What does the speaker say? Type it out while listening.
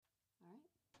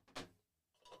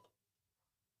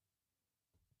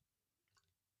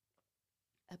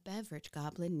beverage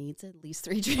goblin needs at least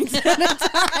 3 drinks at a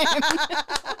time.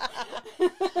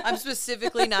 I'm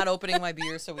specifically not opening my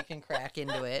beer so we can crack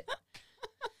into it.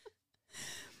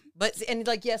 But, and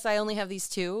like, yes, I only have these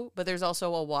 2, but there's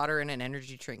also a water and an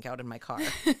energy drink out in my car.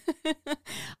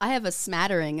 I have a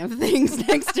smattering of things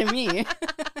next to me.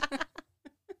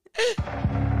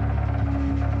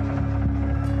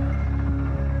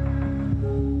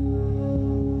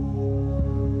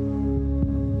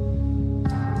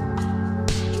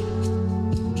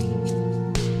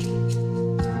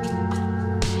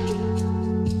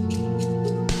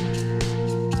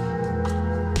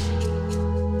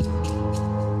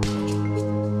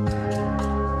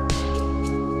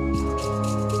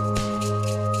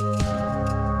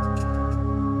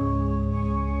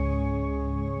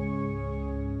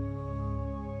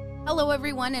 Hello,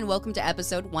 everyone, and welcome to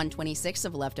episode 126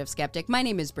 of Left of Skeptic. My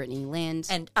name is Brittany Lind.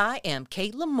 And I am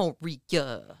Kayla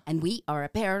Moria. And we are a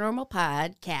paranormal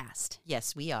podcast.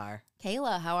 Yes, we are.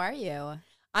 Kayla, how are you?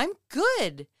 I'm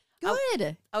good.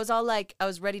 Good. I was all like, I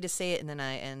was ready to say it, and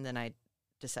then I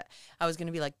decided I was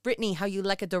gonna be like, Brittany, how you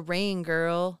like a rain,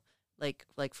 girl? Like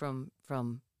from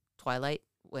Twilight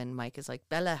when Mike is like,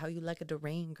 Bella, how you like a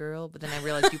rain, girl? But then I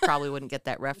realized you probably wouldn't get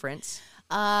that reference.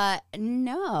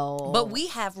 No. But we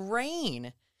have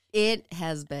rain. It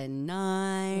has been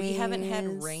nice. We haven't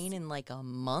had rain in like a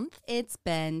month. It's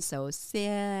been so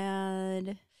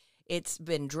sad. It's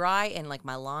been dry and like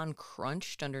my lawn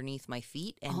crunched underneath my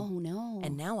feet. And, oh, no.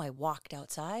 And now I walked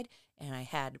outside and I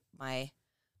had my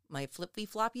flippy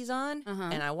floppies on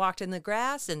and I walked in the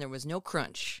grass and there was no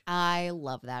crunch. I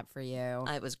love that for you.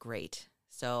 It was great.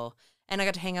 So, and I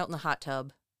got to hang out in the hot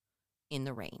tub in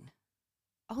the rain.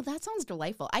 Oh, that sounds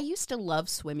delightful. I used to love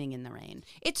swimming in the rain.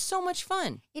 It's so much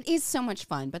fun. It is so much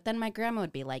fun. But then my grandma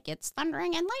would be like, it's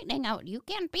thundering and lightning out. You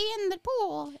can't be in the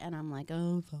pool. And I'm like,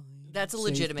 oh, fine. That's a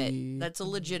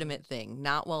legitimate thing.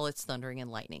 Not while it's thundering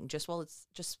and lightning. Just while it's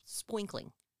just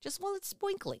sprinkling. Just while it's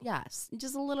sprinkling. Yes.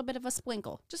 Just a little bit of a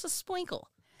sprinkle. Just a sprinkle.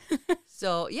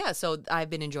 So I've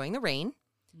been enjoying the rain.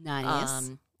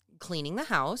 Nice. Cleaning the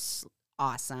house.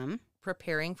 Awesome.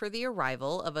 Preparing for the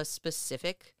arrival of a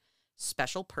specific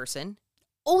special person.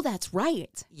 Oh, that's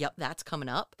right. Yep, that's coming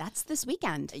up. That's this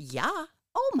weekend. Yeah.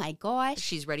 Oh, my gosh.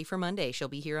 She's ready for Monday. She'll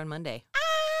be here on Monday.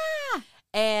 Ah!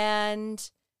 And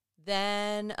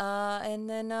then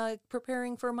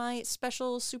preparing for my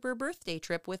special super birthday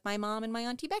trip with my mom and my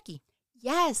Auntie Becky.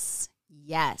 Yes.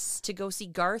 Yes. To go see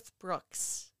Garth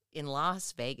Brooks in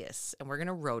Las Vegas. And we're going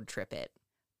to road trip it.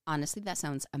 Honestly, that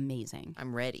sounds amazing.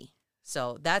 I'm ready.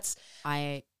 So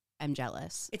I am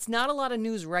jealous. It's not a lot of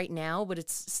news right now, but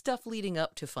it's stuff leading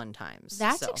up to fun times.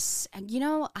 I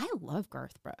love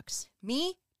Garth Brooks.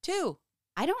 Me too.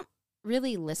 I don't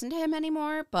really listen to him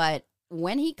anymore, but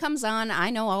when he comes on,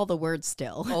 I know all the words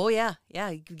still. Oh, yeah.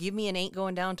 Yeah, give me an ain't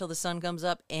going down till the sun comes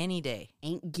up any day.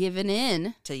 Ain't giving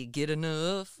in. Till you get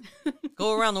enough.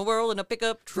 Go around the world in a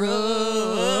pickup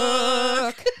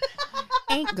truck.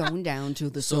 Ain't going down till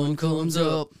the sun comes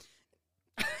up.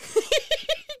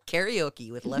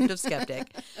 Karaoke with Left of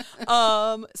Skeptic.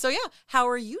 How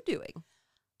are you doing?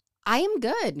 I am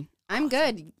good. I'm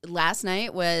good. Last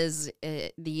night was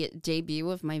the debut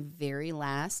of my very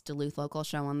last Duluth local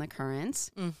show on the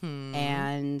Current. Mm-hmm.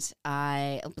 And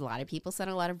a lot of people said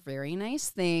a lot of very nice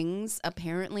things.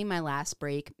 Apparently, my last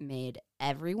break made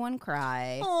everyone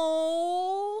cry.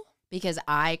 Oh. Because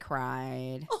I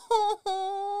cried.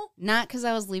 Oh. Not because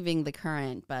I was leaving the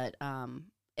Current, but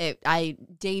I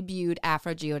debuted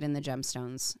Afro Geode and the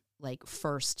Gemstones, like,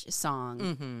 first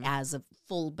song as a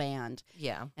full band.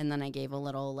 Yeah. And then I gave a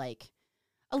little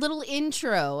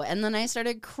intro, and then I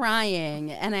started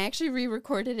crying, and I actually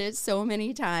re-recorded it so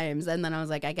many times, and then I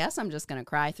was like, I guess I'm just going to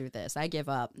cry through this. I give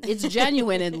up. It's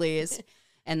genuine, at least.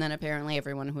 And then apparently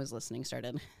everyone who was listening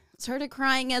started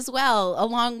crying as well,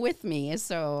 along with me,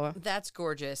 so. That's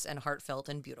gorgeous and heartfelt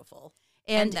and beautiful.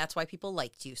 And that's why people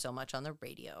liked you so much on the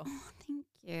radio. Oh, thank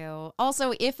you.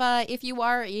 Also, if you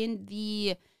are in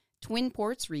the Twin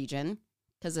Ports region,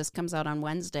 because this comes out on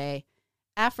Wednesday,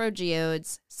 Afro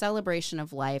Geode's Celebration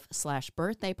of Life /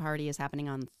 birthday party is happening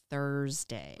on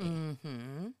Thursday.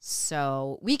 Mm-hmm.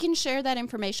 So we can share that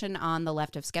information on the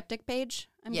Left of Skeptic page,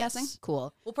 I'm guessing.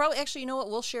 Cool. We'll probably, actually, you know what?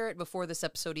 We'll share it before this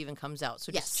episode even comes out.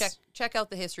 So just check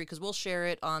out the history, because we'll share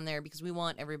it on there because we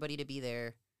want everybody to be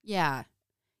there. Yeah.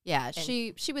 Yeah,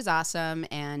 she was awesome,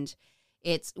 and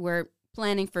we're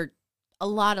planning for a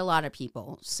lot of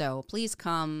people. So please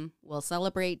come. We'll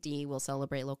celebrate Dee. We'll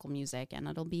celebrate local music, and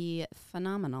it'll be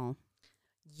phenomenal.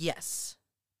 Yes.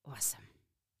 Awesome.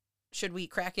 Should we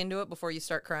crack into it before you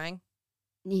start crying?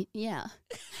 Yeah.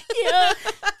 Yeah.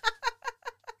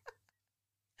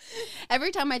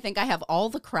 Every time I think I have all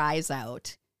the cries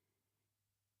out,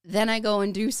 then I go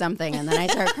and do something, and then I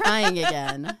start crying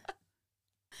again.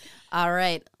 All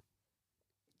right.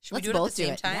 Should Let's we do it both at the do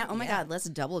same it. time? Yeah. Oh my God. Let's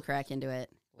double crack into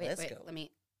it. Wait, Let's wait. go. Let me.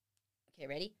 Okay,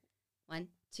 ready? 1,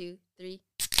 2, 3.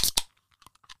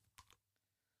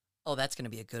 Oh, that's going to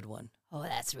be a good one. Oh,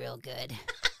 that's real good.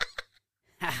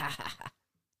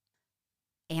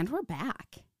 And we're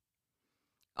back.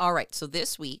 All right. So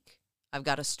this week, I've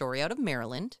got a story out of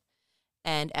Maryland.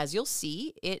 And as you'll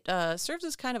see, it serves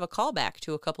as kind of a callback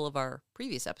to a couple of our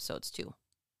previous episodes, too.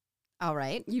 All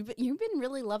right. You've been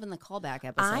really loving the callback I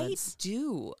episodes.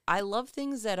 do. I love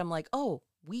things that I'm like, oh,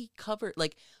 we covered,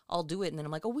 like, I'll do it. And then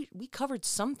I'm like, oh, we covered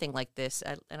something like this.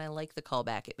 And I like the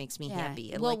callback. It makes me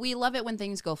happy. Well, we love it when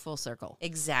things go full circle.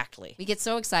 Exactly. We get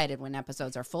so excited when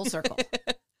episodes are full circle.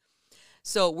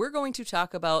 So we're going to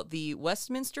talk about the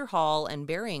Westminster Hall and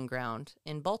Burying Ground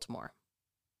in Baltimore.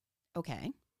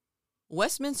 Okay.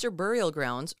 Westminster Burial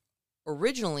Grounds,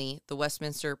 originally the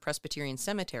Westminster Presbyterian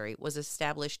Cemetery, was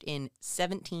established in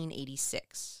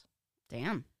 1786.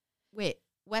 Damn. Wait,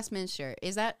 Westminster,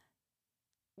 is that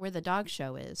where the dog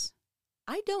show is?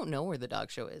 I don't know where the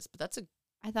dog show is, but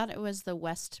I thought it was the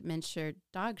Westminster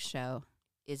Dog Show.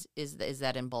 is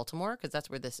that in Baltimore? Because that's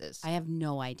where this is. I have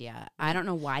no idea. I don't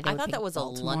know why they I would thought pick that was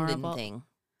Baltimore a London of thing.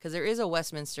 Because there is a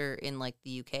Westminster in, like,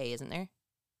 the UK, isn't there?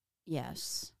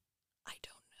 Yes. I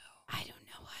don't know. I don't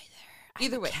know either.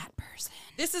 Either I'm a way. cat person.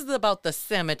 This is about the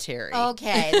cemetery.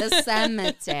 Okay, the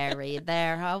cemetery.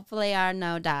 There hopefully are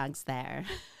no dogs there.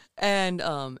 And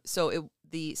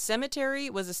the cemetery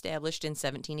was established in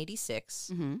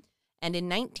 1786. Mm-hmm. And in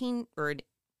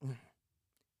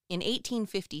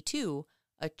 1852,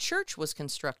 a church was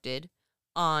constructed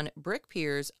on brick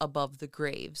piers above the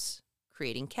graves,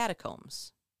 creating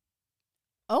catacombs.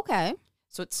 Okay.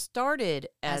 So it started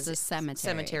as a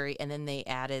cemetery. and then they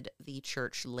added the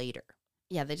church later.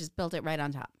 Yeah, they just built it right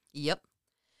on top. Yep.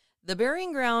 The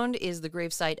burying ground is the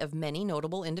gravesite of many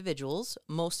notable individuals,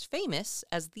 most famous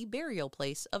as the burial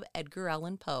place of Edgar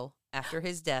Allen Poe after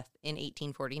his death in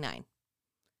 1849.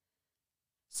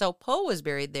 So Poe was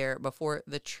buried there before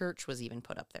the church was even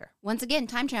put up there. Once again,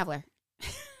 time traveler.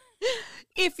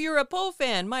 If you're a Poe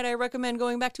fan, might I recommend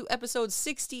going back to episode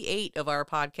 68 of our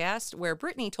podcast, where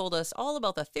Brittany told us all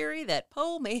about the theory that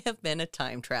Poe may have been a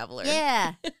time traveler.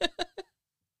 Yeah.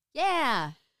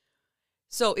 Yeah.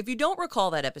 So if you don't recall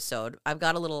that episode, I've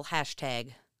got a little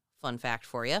hashtag fun fact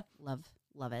for you. Love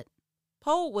it.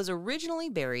 Poe was originally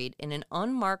buried in an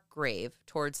unmarked grave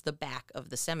towards the back of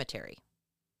the cemetery.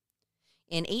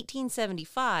 In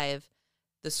 1875,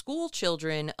 the school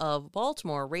children of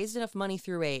Baltimore raised enough money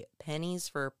through a Pennies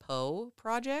for Poe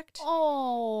project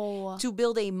to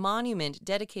build a monument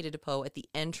dedicated to Poe at the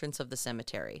entrance of the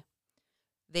cemetery.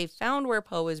 They found where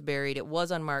Poe is buried. It was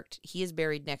unmarked. He is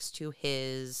buried next to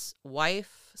his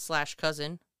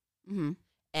wife/cousin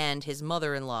and his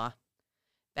mother-in-law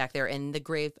back there. And the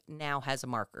grave now has a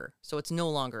marker. So it's no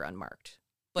longer unmarked.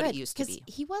 But it used to be.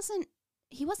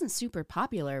 He wasn't super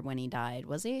popular when he died,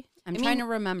 was he? I'm trying to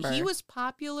remember. He was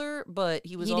popular, but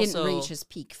he didn't reach his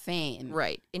peak fame.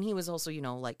 Right. And he was also,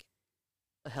 like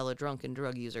a hella drunk and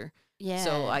drug user. Yeah.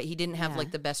 So he didn't have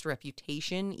like the best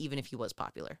reputation, even if he was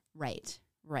popular. Right.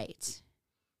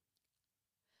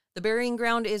 The burying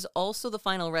ground is also the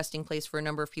final resting place for a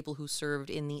number of people who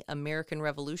served in the American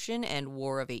Revolution and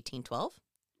War of 1812.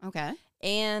 Okay.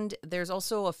 And there's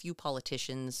also a few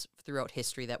politicians throughout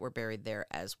history that were buried there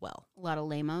as well. A lot of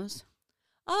lamos?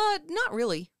 Not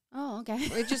really. Oh, okay.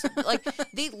 It just, like,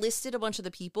 they listed a bunch of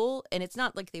the people, and it's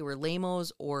not like they were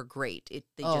lamos or great.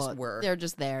 They just were. They're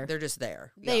just there. They're just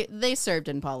there. They served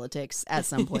in politics at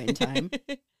some point in time.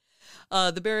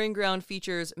 The burying ground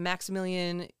features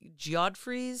Maximilian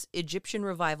Godfrey's Egyptian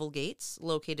Revival Gates,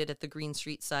 located at the Green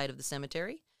Street side of the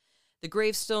cemetery. The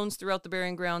gravestones throughout the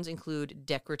burying grounds include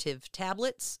decorative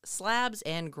tablets, slabs,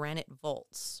 and granite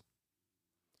vaults.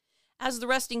 As the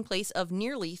resting place of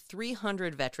nearly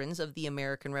 300 veterans of the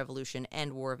American Revolution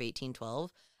and War of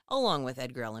 1812, along with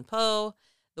Edgar Allan Poe,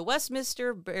 the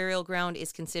Westminster Burial Ground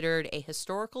is considered a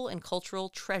historical and cultural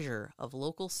treasure of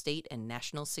local, state, and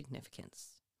national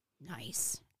significance.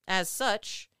 Nice. As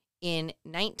such, in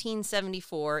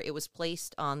 1974, it was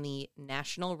placed on the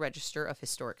National Register of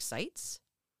Historic Sites.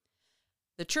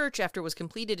 The church, after it was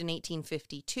completed in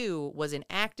 1852, was in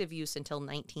active use until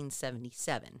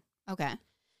 1977. Okay.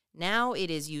 Now it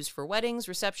is used for weddings,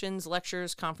 receptions,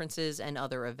 lectures, conferences, and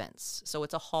other events. So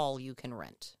it's a hall you can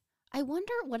rent. I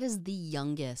wonder what is the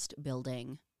youngest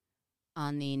building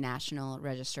on the National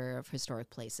Register of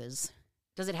Historic Places.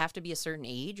 Does it have to be a certain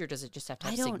age, or does it just have to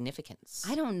have significance?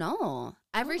 I don't know.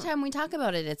 Every time we talk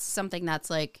about it, it's something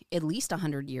that's like at least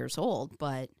 100 years old,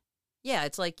 but... Yeah,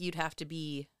 it's like you'd have to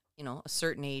be, a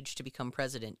certain age to become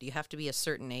president. Do you have to be a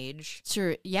certain age?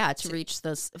 Sure, yeah, to reach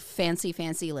this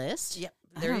fancy list? Yep,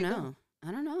 I don't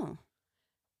know.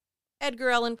 Edgar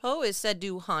Allan Poe is said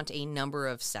to haunt a number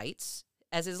of sites,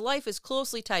 as his life is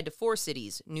closely tied to 4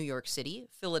 cities: New York City,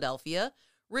 Philadelphia,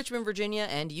 Richmond, Virginia,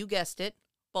 and, you guessed it,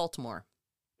 Baltimore.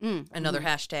 Another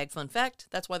hashtag fun fact,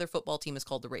 that's why their football team is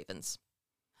called the Ravens.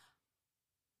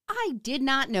 I did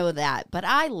not know that, but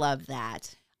I love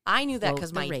that. I knew that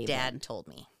because my dad told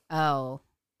me. Oh,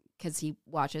 because he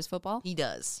watches football? He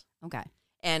does. Okay.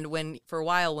 And for a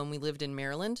while, when we lived in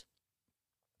Maryland,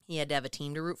 he had to have a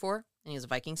team to root for, and he was a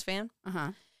Vikings fan.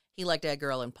 Uh-huh. He liked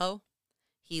Edgar Allan Poe.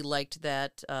 He liked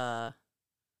that,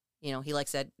 he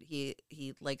likes that, he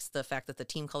likes the fact that the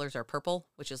team colors are purple,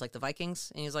 which is like the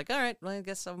Vikings. And he's like, all right, well, I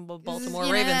guess I'm a Baltimore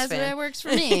Ravens fan. It works for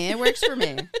me. It works for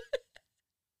me.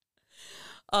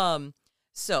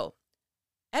 So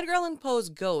Edgar Allan Poe's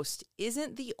ghost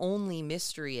isn't the only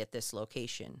mystery at this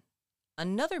location.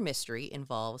 Another mystery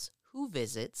involves who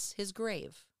visits his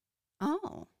grave.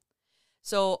 Oh.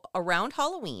 So around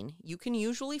Halloween, you can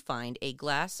usually find a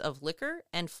glass of liquor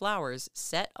and flowers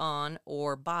set on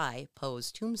or by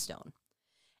Poe's tombstone.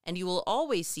 And you will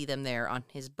always see them there on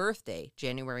his birthday,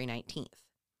 January 19th.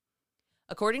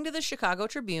 According to the Chicago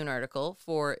Tribune article,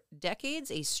 for decades,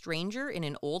 a stranger in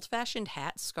an old-fashioned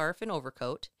hat, scarf, and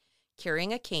overcoat,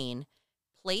 carrying a cane,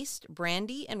 placed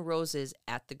brandy and roses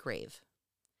at the grave.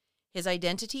 His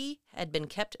identity had been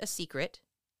kept a secret,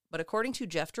 but according to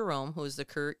Jeff Jerome, who is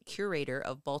the curator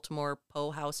of Baltimore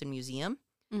Poe House and Museum,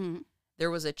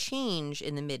 there was a change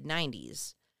in the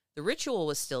mid-90s. The ritual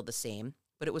was still the same,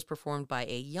 but it was performed by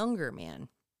a younger man.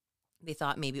 They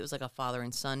thought maybe it was like a father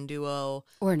and son duo.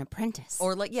 Or an apprentice.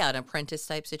 Or an apprentice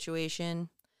type situation.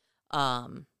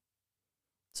 So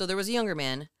there was a younger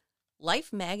man.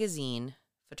 Life magazine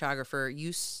photographer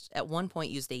at one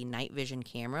point used a night vision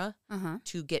camera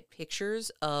to get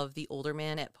pictures of the older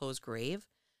man at Poe's grave,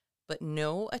 but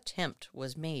no attempt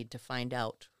was made to find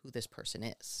out who this person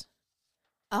is.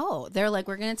 Oh, they're like,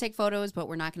 we're going to take photos, but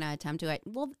we're not going to attempt to.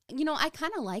 Well, I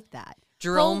kind of like that.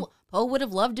 Jerome Poe would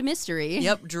have loved a mystery.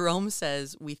 Yep, Jerome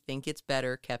says, we think it's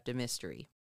better kept a mystery.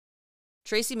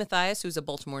 Tracy Mathias, who's a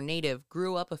Baltimore native,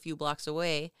 grew up a few blocks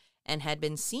away and had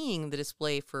been seeing the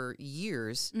display for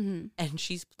years. Mm-hmm. And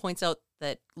she points out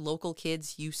that local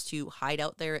kids used to hide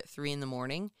out there at 3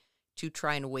 a.m. to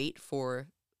try and wait for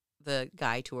the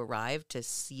guy to arrive to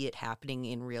see it happening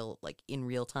in real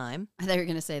time. I thought you were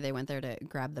going to say they went there to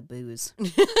grab the booze.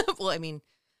 Well, I mean,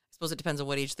 I suppose it depends on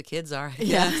what age the kids are.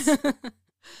 Yes.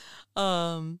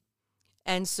 And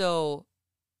so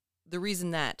the reason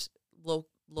that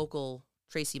local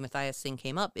Tracy Mathias thing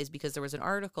came up is because there was an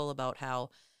article about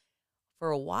how for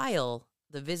a while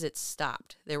the visits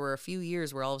stopped. There were a few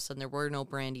years where all of a sudden there were no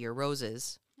brandy or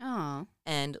roses. Oh.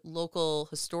 And local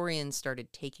historians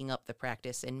started taking up the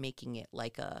practice and making it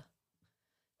like a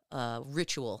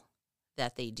ritual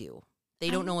that they do. They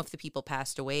don't know if the people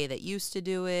passed away that used to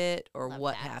do it or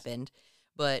what happened.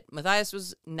 But Mathias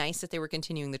was nice that they were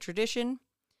continuing the tradition.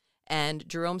 And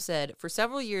Jerome said, for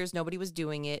several years, nobody was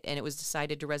doing it, and it was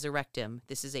decided to resurrect him.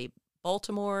 This is a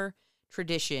Baltimore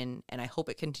tradition, and I hope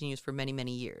it continues for many,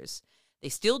 many years. They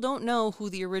still don't know who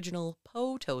the original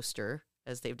Poe toaster,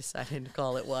 as they've decided to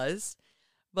call it, was.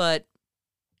 But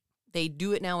they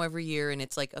do it now every year, and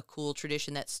it's like a cool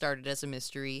tradition that started as a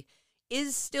mystery,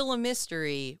 is still a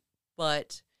mystery,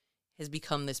 but has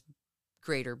become this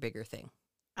greater, bigger thing.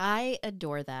 I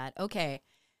adore that. Okay.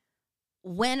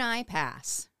 When I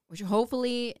pass, which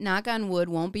hopefully, knock on wood,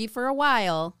 won't be for a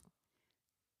while.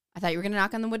 I thought you were going to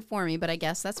knock on the wood for me, but I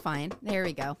guess that's fine. There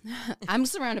we go. I'm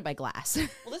surrounded by glass.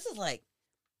 Well, this is like...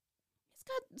 It's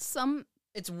got some...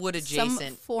 It's wood adjacent.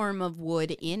 Some form of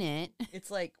wood in it. It's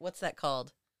like, what's that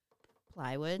called?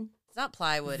 Plywood? It's not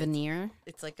plywood. Veneer?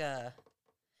 It's like a...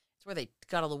 It's where they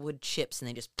got all the wood chips and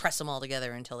they just press them all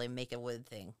together until they make a wood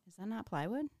thing. Is that not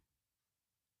plywood?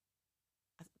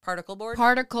 Particle board?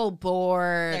 Particle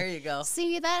board. There you go.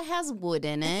 See, that has wood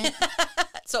in it.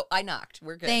 So I knocked.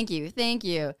 We're good. Thank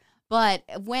you. But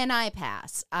when I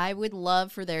pass, I would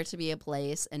love for there to be a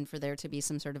place and for there to be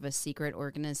some sort of a secret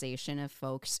organization of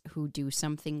folks who do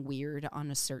something weird on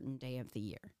a certain day of the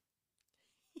year.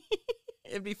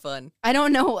 It'd be fun. I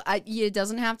don't know. It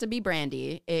doesn't have to be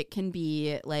brandy. It can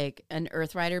be like an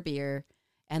Earth Rider beer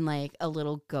and like a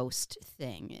little ghost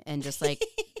thing and just like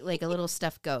like a little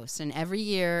stuffed ghost. And every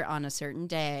year on a certain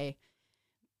day,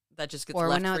 that just gets pour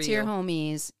left one out for to you. your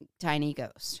homies, tiny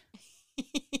ghost.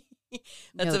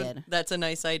 Noted. That's a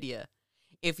nice idea.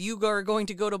 If you are going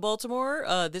to go to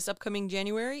Baltimore this upcoming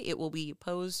January, it will be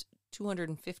Poe's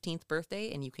 215th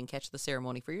birthday, and you can catch the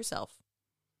ceremony for yourself.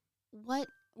 What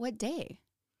day?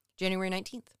 January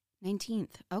 19th.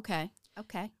 19th. Okay.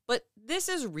 But this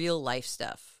is real life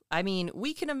stuff. I mean,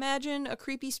 we can imagine a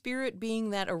creepy spirit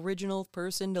being that original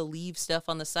person to leave stuff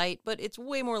on the site, but it's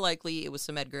way more likely it was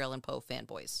some Edgar Allan Poe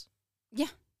fanboys. Yeah.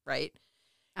 Right?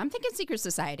 I'm thinking Secret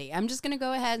Society. I'm just going to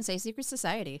go ahead and say Secret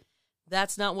Society.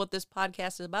 That's not what this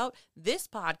podcast is about. This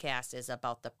podcast is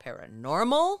about the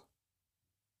paranormal.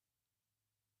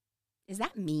 Is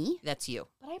that me? That's you.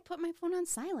 But I put my phone on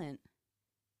silent.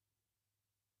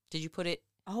 Did you put it?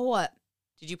 Oh, what?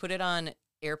 Did you put it on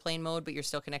airplane mode, but you're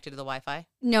still connected to the Wi-Fi?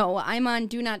 No, I'm on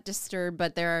Do Not Disturb,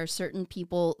 but there are certain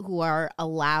people who are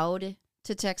allowed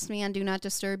to text me on Do Not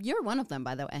Disturb. You're one of them,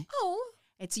 by the way. Oh.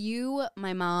 It's you,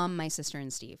 my mom, my sister,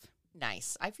 and Steve.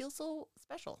 Nice. I feel so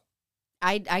special.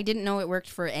 I didn't know it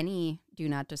worked for any Do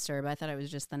Not Disturb. I thought it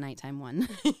was just the nighttime one.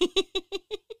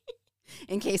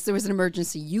 In case there was an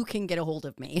emergency, you can get a hold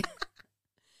of me.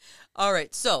 All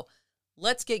right, so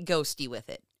let's get ghosty with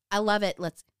it. I love it.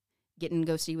 Let's get in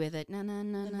ghosty with it. Na na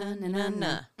na na na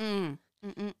na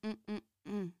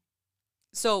na.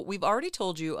 So we've already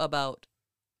told you about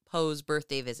Poe's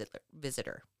birthday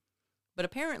visitor. But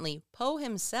apparently Poe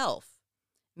himself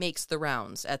makes the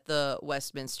rounds at the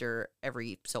Westminster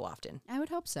every so often. I would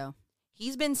hope so.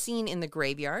 He's been seen in the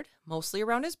graveyard, mostly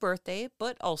around his birthday,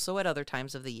 but also at other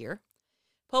times of the year.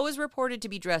 Poe is reported to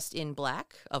be dressed in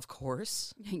black, of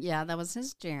course. Yeah, that was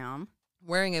his jam.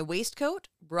 Wearing a waistcoat,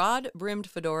 broad-brimmed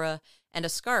fedora, and a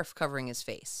scarf covering his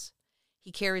face.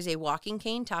 He carries a walking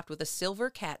cane topped with a silver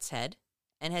cat's head,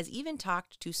 and has even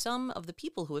talked to some of the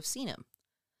people who have seen him.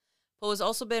 Poe has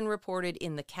also been reported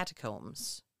in the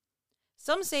catacombs.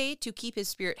 Some say to keep his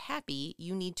spirit happy,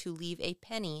 you need to leave a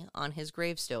penny on his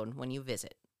gravestone when you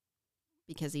visit.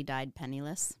 Because he died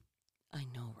penniless? I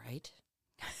know, right?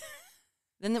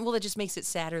 Then, well, it just makes it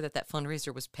sadder that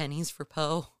fundraiser was pennies for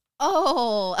Poe.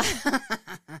 Oh,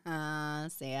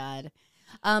 sad.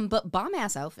 But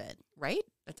bomb-ass outfit. Right?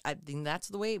 I think that's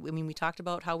the way. I mean, we talked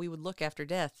about how we would look after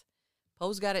death.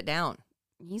 Poe's got it down.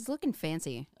 He's looking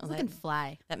fancy. He's looking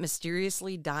fly. That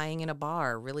mysteriously dying in a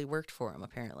bar really worked for him,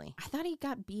 apparently. I thought he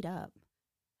got beat up.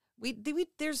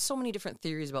 There's so many different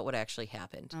theories about what actually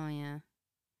happened. Oh, yeah.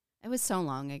 It was so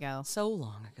long ago. So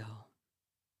long ago.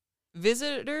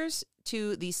 Visitors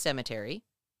to the cemetery,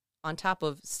 on top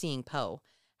of seeing Poe,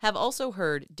 have also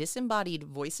heard disembodied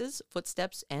voices,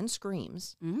 footsteps, and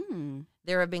screams.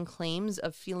 There have been claims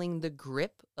of feeling the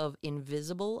grip of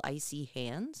invisible, icy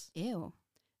hands. Ew.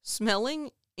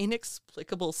 Smelling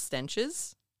inexplicable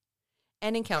stenches,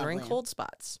 and encountering Lovely. cold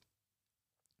spots.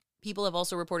 People have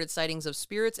also reported sightings of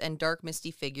spirits and dark,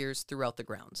 misty figures throughout the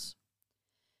grounds.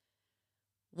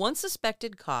 One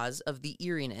suspected cause of the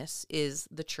eeriness is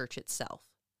the church itself,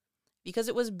 because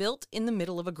it was built in the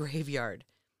middle of a graveyard.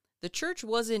 The church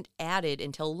wasn't added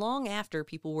until long after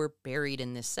people were buried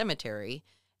in this cemetery,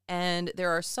 and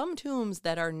there are some tombs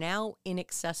that are now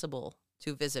inaccessible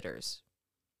to visitors.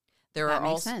 That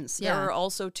makes sense, yeah. There are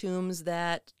also tombs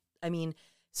that, I mean,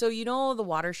 so you know the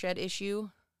watershed issue,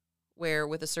 where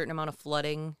with a certain amount of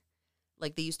flooding,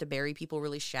 like they used to bury people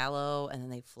really shallow and then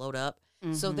they float up.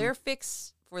 Mm-hmm. So their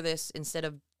fix for this, instead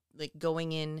of like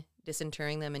going in,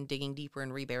 disinterring them and digging deeper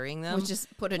and reburying them, was just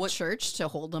put a church to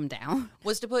hold them down.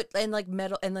 Was to put in like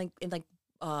metal and like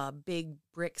big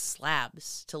brick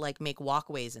slabs to like make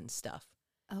walkways and stuff.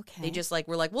 Okay. They just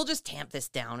were like, we'll just tamp this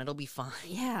down. It'll be fine.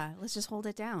 Yeah, let's just hold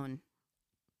it down.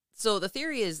 So the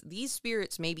theory is these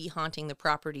spirits may be haunting the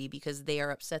property because they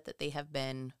are upset that they have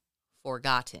been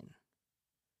forgotten.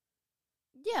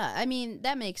 Yeah, I mean,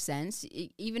 that makes sense.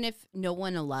 Even if no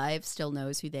one alive still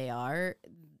knows who they are,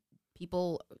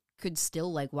 people could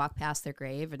still walk past their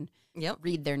grave and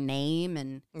read their name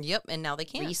and and now they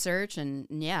can't. Research, and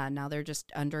now they're just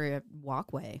under a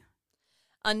walkway.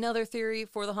 Another theory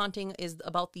for the haunting is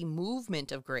about the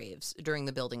movement of graves during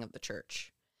the building of the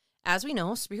church. As we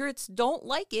know, spirits don't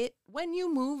like it when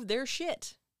you move their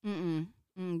shit.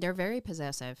 They're very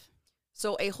possessive.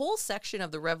 So a whole section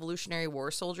of the Revolutionary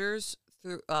War soldiers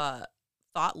thought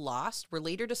lost were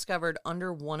later discovered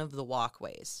under one of the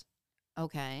walkways.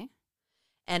 Okay.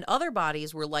 And other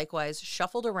bodies were likewise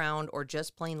shuffled around or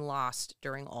just plain lost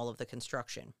during all of the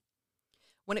construction.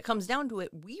 When it comes down to it,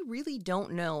 we really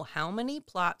don't know how many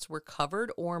plots were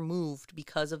covered or moved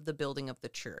because of the building of the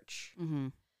church. Mm-hmm.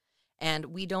 And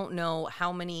we don't know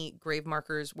how many grave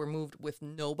markers were moved with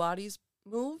no bodies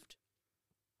moved.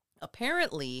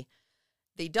 Apparently,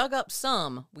 they dug up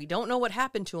some. We don't know what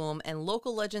happened to them. And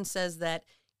local legend says that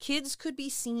kids could be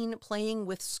seen playing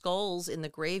with skulls in the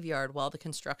graveyard while the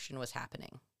construction was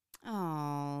happening.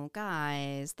 Oh,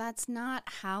 guys, that's not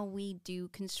how we do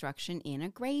construction in a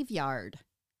graveyard.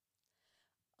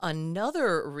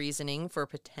 Another reasoning for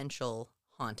potential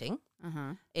haunting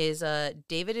is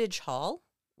Davidage Hall,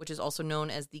 which is also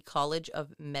known as the College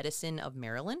of Medicine of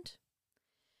Maryland.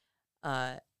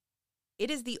 It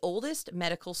is the oldest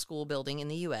medical school building in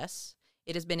the U.S.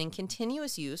 It has been in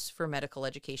continuous use for medical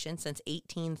education since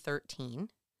 1813,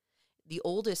 the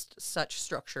oldest such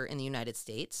structure in the United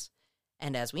States.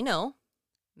 And as we know,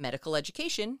 medical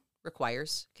education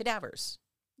requires cadavers.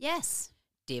 Yes.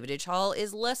 Davidage Hall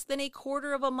is less than a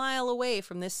quarter of a mile away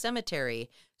from this cemetery.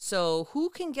 So who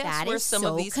can guess where some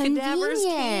of these cadavers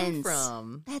came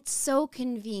from? That's so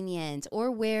convenient.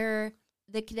 Or where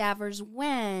the cadavers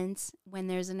went when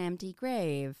there's an empty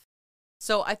grave.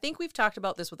 So I think we've talked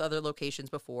about this with other locations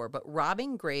before, but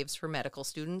robbing graves for medical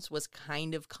students was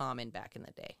kind of common back in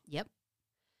the day. Yep.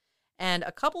 And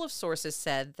a couple of sources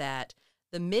said that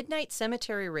the midnight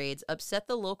cemetery raids upset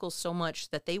the locals so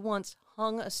much that they once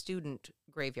hung a student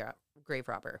grave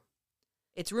robber.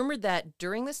 It's rumored that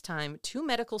during this time, 2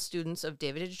 medical students of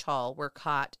Davidage Hall were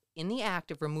caught in the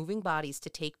act of removing bodies to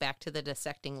take back to the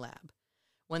dissecting lab.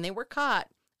 When they were caught,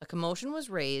 a commotion was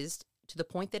raised to the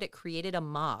point that it created a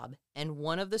mob, and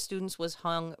one of the students was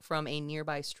hung from a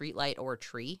nearby streetlight or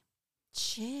tree.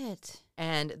 Shit.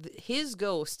 And his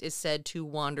ghost is said to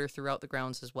wander throughout the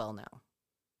grounds as well now.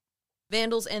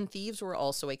 Vandals and thieves were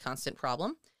also a constant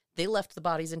problem. They left the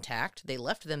bodies intact. They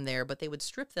left them there, but they would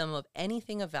strip them of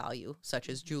anything of value, such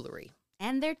as jewelry.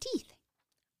 And their teeth.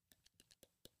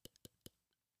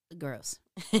 Gross.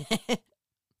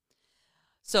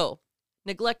 So,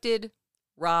 neglected,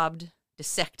 robbed,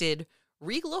 dissected,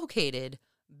 relocated,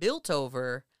 built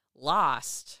over,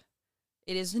 lost.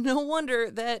 It is no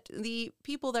wonder that the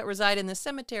people that reside in this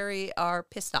cemetery are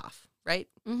pissed off, right?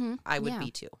 Mm-hmm. I would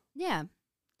be too. Yeah.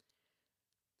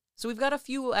 So we've got a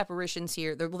few apparitions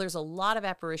here. There's a lot of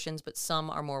apparitions, but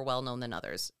some are more well-known than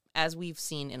others, as we've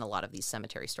seen in a lot of these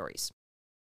cemetery stories.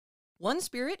 One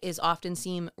spirit is often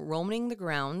seen roaming the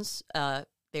grounds.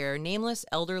 They're nameless,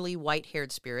 elderly,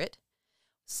 white-haired spirit,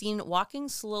 seen walking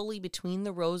slowly between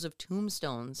the rows of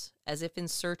tombstones as if in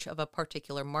search of a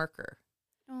particular marker.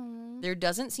 Aww. There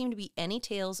doesn't seem to be any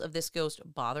tales of this ghost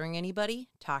bothering anybody,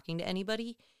 talking to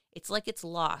anybody. It's like it's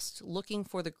lost, looking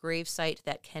for the grave site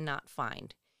that cannot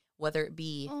find, whether it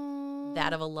be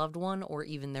that of a loved one or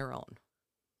even their own.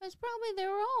 It's probably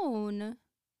their own.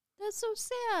 That's so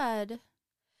sad.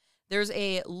 There's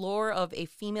a lore of a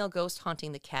female ghost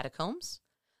haunting the catacombs.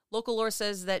 Local lore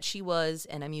says that she was,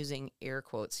 and I'm using air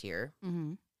quotes here,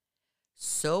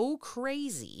 so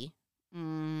crazy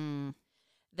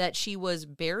that she was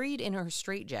buried in her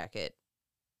straitjacket.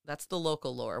 That's the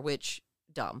local lore, which,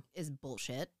 dumb. Is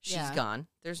bullshit. She's gone.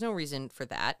 There's no reason for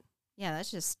that. Yeah,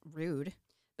 that's just rude.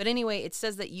 But anyway, it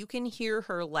says that you can hear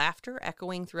her laughter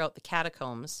echoing throughout the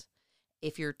catacombs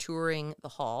if you're touring the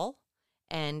hall.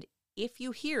 And if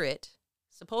you hear it,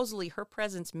 supposedly her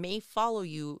presence may follow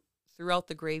you throughout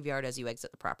the graveyard as you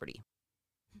exit the property.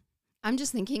 I'm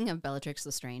just thinking of Bellatrix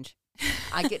Lestrange.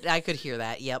 I could hear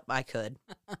that. Yep, I could.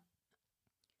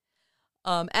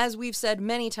 As we've said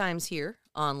many times here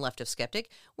on Left of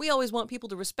Skeptic, we always want people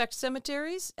to respect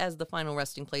cemeteries as the final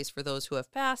resting place for those who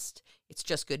have passed. It's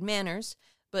just good manners.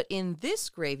 But in this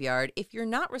graveyard, if you're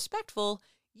not respectful,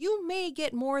 you may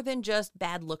get more than just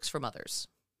bad looks from others.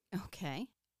 Okay.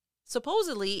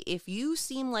 Supposedly, if you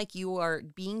seem like you are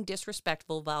being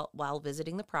disrespectful while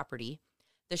visiting the property,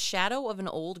 the shadow of an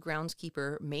old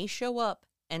groundskeeper may show up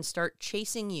and start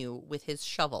chasing you with his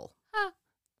shovel.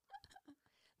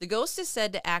 The ghost is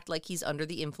said to act like he's under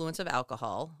the influence of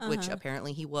alcohol, which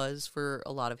apparently he was for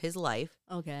a lot of his life.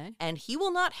 Okay. And he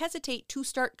will not hesitate to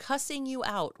start cussing you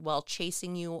out while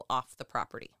chasing you off the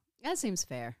property. That seems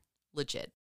fair.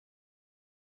 Legit.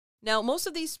 Now, most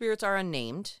of these spirits are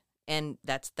unnamed, and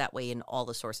that's that way in all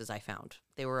the sources I found.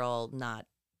 They were all not.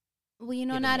 Well, you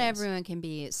know, not names. Everyone can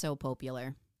be so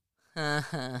popular.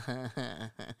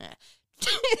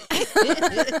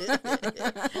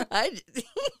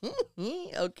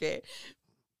 Okay.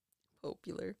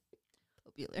 Popular.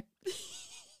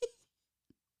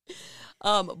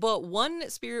 But one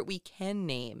spirit we can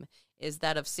name is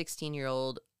that of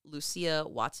 16-year-old Lucia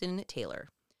Watson Taylor.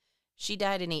 She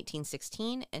died in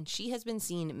 1816, and she has been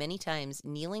seen many times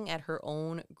kneeling at her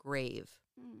own grave.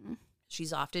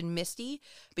 She's often misty,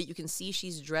 but you can see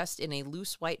she's dressed in a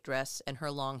loose white dress and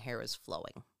her long hair is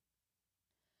flowing.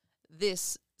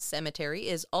 This cemetery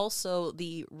is also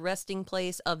the resting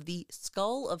place of the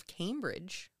Skull of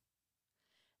Cambridge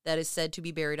that is said to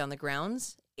be buried on the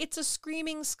grounds. It's a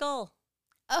screaming skull.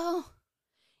 Oh.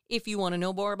 If you want to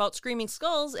know more about screaming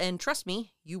skulls, and trust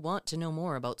me, you want to know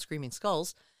more about screaming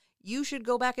skulls, you should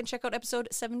go back and check out episode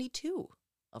 72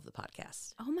 of the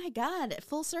podcast. Oh my God.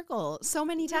 Full circle. So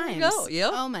many times. There you go.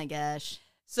 Yep. Oh my gosh.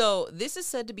 So this is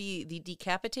said to be the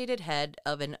decapitated head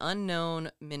of an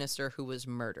unknown minister who was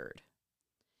murdered.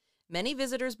 Many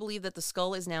visitors believe that the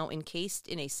skull is now encased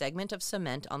in a segment of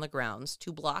cement on the grounds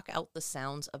to block out the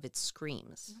sounds of its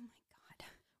screams. Oh my God.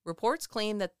 Reports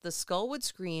claim that the skull would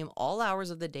scream all hours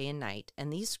of the day and night,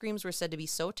 and these screams were said to be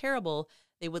so terrible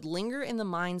they would linger in the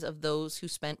minds of those who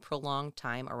spent prolonged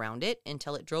time around it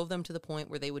until it drove them to the point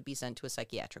where they would be sent to a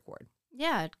psychiatric ward.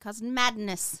 Yeah, it caused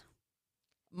madness.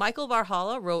 Michael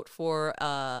Valhalla wrote for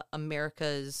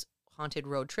America's Haunted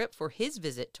Road Trip for his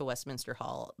visit to Westminster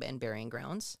Hall and Burying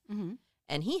Grounds,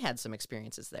 and he had some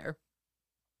experiences there.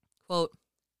 Quote,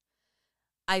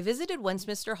 I visited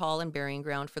Westminster Hall and Burying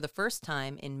Ground for the first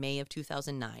time in May of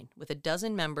 2009 with a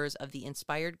dozen members of the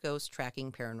Inspired Ghost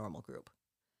Tracking Paranormal Group.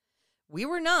 We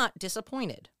were not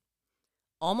disappointed.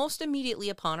 Almost immediately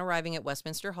upon arriving at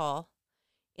Westminster Hall,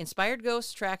 Inspired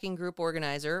Ghost Tracking Group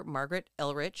organizer Margaret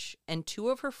Elrich and two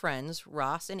of her friends,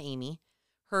 Ross and Amy,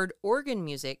 heard organ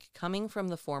music coming from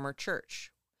the former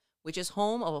church, which is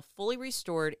home of a fully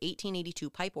restored 1882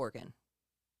 pipe organ.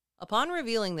 Upon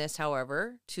revealing this,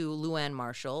 however, to Luann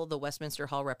Marshall, the Westminster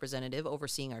Hall representative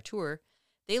overseeing our tour,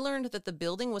 they learned that the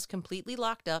building was completely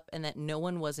locked up and that no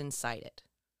one was inside it.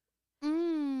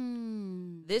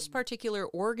 This particular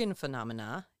organ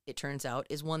phenomena, it turns out,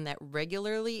 is one that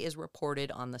regularly is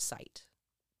reported on the site.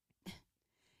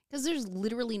 Because there's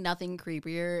literally nothing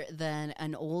creepier than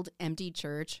an old empty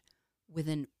church with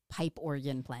a pipe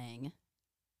organ playing.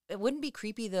 It wouldn't be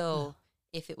creepy, though,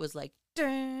 if it was like,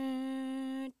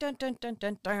 dun, dun, dun, dun,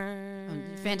 dun,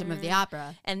 dun. Phantom of the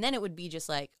Opera. And then it would be just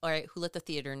like, all right, who let the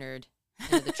theater nerd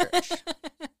into the church?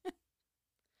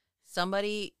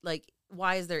 Somebody, like,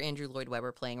 why is there Andrew Lloyd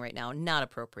Webber playing right now? Not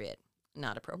appropriate.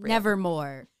 Not appropriate.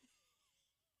 Nevermore.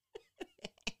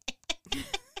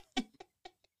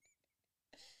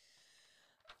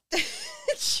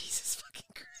 Jesus fucking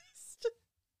Christ.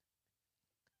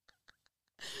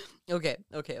 Okay.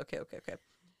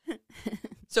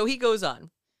 So he goes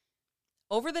on.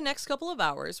 Over the next couple of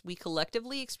hours, we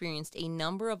collectively experienced a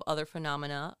number of other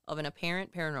phenomena of an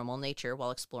apparent paranormal nature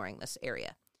while exploring this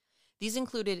area. These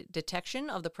included detection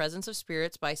of the presence of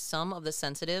spirits by some of the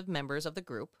sensitive members of the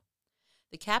group,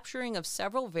 the capturing of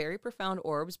several very profound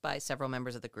orbs by several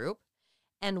members of the group,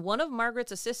 and one of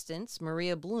Margaret's assistants,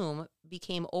 Maria Bloom,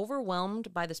 became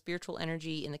overwhelmed by the spiritual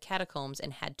energy in the catacombs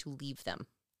and had to leave them.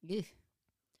 Ugh.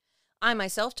 I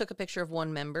myself took a picture of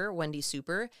one member, Wendy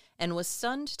Super, and was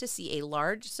stunned to see a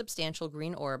large, substantial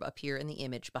green orb appear in the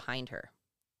image behind her.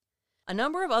 A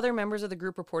number of other members of the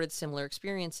group reported similar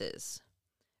experiences.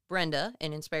 Brenda,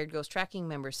 an Inspired Ghost Tracking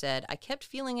member, said, I kept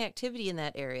feeling activity in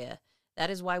that area. That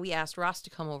is why we asked Ross to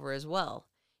come over as well.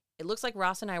 It looks like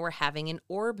Ross and I were having an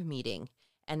orb meeting.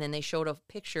 And then they showed a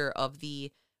picture of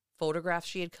the photographs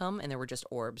she had come, and there were just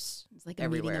orbs It's like a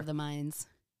everywhere. meeting of the minds.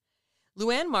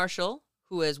 Luann Marshall,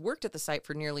 who has worked at the site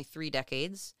for nearly 3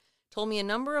 decades, told me a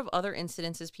number of other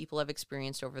incidences people have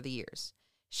experienced over the years.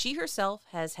 She herself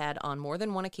has had on more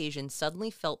than one occasion suddenly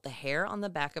felt the hair on the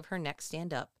back of her neck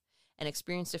stand up and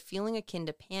experienced a feeling akin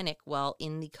to panic while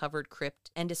in the covered crypt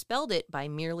and dispelled it by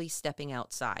merely stepping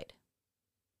outside.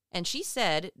 And she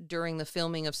said, during the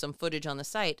filming of some footage on the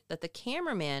site, that the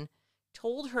cameraman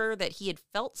told her that he had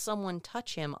felt someone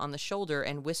touch him on the shoulder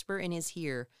and whisper in his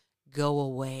ear, "Go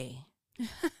away."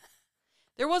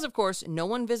 There was, of course, no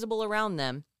one visible around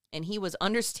them, and he was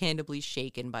understandably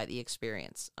shaken by the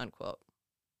experience, unquote.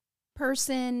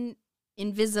 Person,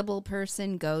 invisible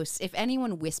person, ghost. If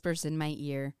anyone whispers in my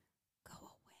ear, go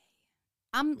away.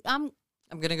 I'm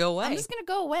going to go away. I'm just going to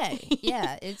go away.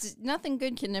 Yeah, it's nothing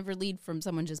good can ever lead from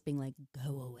someone just being like,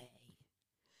 go away.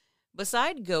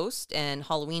 Beside ghost and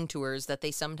Halloween tours that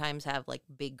they sometimes have like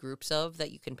big groups of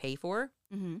that you can pay for,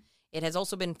 it has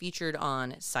also been featured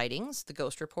on Sightings, The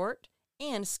Ghost Report,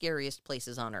 and Scariest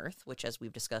Places on Earth, which, as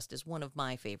we've discussed, is one of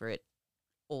my favorite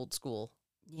old school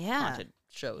haunted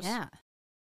shows. Yeah.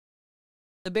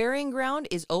 The burying ground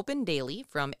is open daily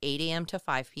from 8 a.m. to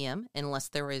 5 p.m. unless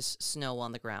there is snow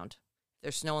on the ground. If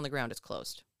there's snow on the ground, it's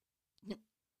closed.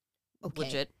 Okay.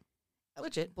 Legit.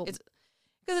 Well, It's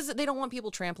because they don't want people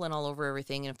trampling all over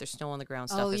everything, and if there's snow on the ground,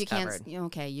 stuff is covered.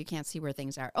 You can't see where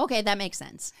things are. Okay, that makes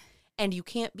sense. And you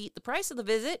can't beat the price of the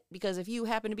visit because if you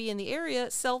happen to be in the area,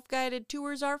 self-guided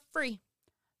tours are free.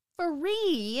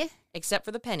 Free? Except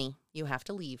for the penny you have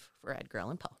to leave for Edgar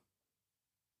Allan Poe.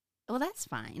 Well, that's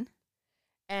fine.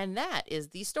 And that is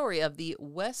the story of the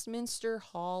Westminster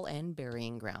Hall and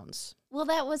Burying Grounds. Well,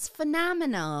 that was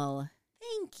phenomenal.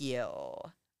 Thank you.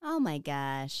 Oh my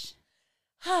gosh.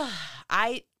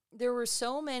 There were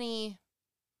so many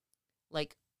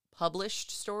like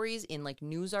published stories in like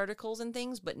news articles and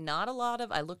things, but not a lot of.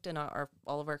 I looked in all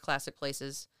of our classic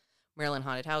places, Maryland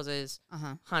Haunted Houses,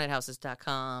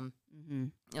 hauntedhouses.com,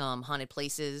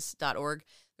 hauntedplaces.org.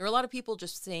 There were a lot of people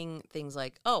just saying things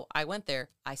like, "Oh, I went there.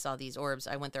 I saw these orbs.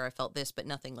 I went there. I felt this," but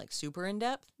nothing like super in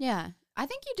depth. Yeah. I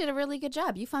think you did a really good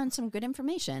job. You found some good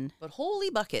information. But holy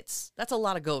buckets, that's a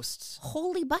lot of ghosts.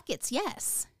 Holy buckets,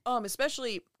 yes.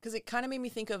 Especially because it kind of made me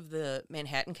think of the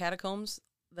Manhattan catacombs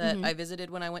that I visited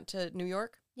when I went to New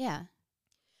York. Yeah.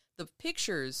 The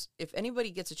pictures, if anybody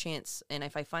gets a chance, and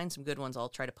if I find some good ones, I'll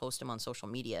try to post them on social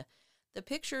media. The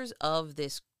pictures of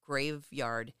this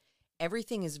graveyard,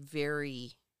 everything is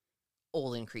very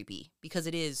old and creepy because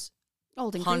it is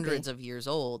old and hundreds creepy. of years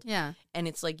old. Yeah. And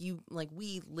it's like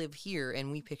we live here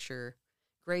and we picture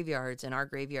graveyards, and our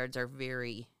graveyards are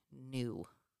very new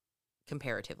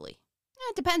comparatively.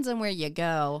 It depends on where you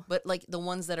go. But like the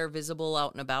ones that are visible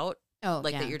out and about,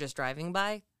 that you're just driving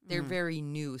by, they're very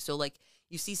new. So like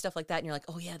you see stuff like that and you're like,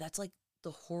 oh yeah, that's like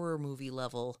the horror movie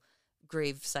level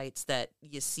grave sites that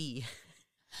you see.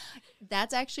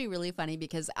 That's actually really funny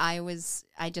because I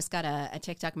just got a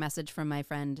TikTok message from my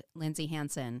friend Lindsay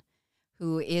Hansen,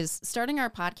 who is starting our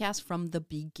podcast from the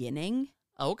beginning.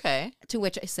 Okay. To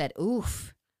which I said,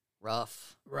 oof.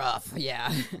 Rough,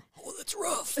 yeah. Oh, that's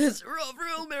rough. It's rough,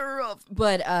 real rough.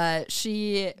 But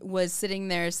she was sitting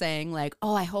there saying, like,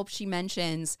 oh, I hope she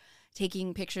mentions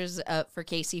taking pictures for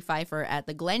Casey Pfeiffer at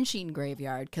the Glensheen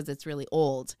graveyard because it's really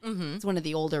old. Mm-hmm. It's one of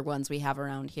the older ones we have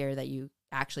around here that you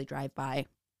actually drive by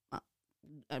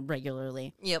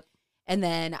regularly. Yep. And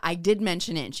then I did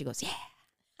mention it, and she goes, yeah,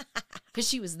 because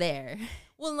she was there.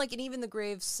 Well, and even the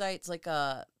grave sites, like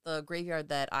the graveyard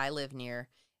that I live near,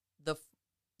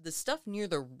 the stuff near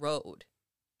the road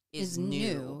is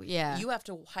new. Yeah. You have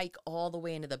to hike all the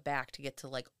way into the back to get to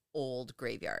like old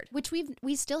graveyard. Which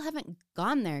we still haven't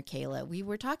gone there, Kayla. We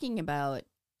were talking about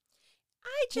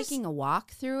taking a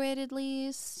walk through it at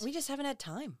least. We just haven't had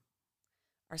time.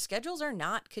 Our schedules are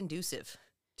not conducive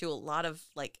to a lot of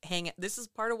like This is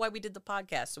part of why we did the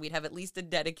podcast, so we'd have at least a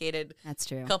dedicated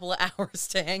couple of hours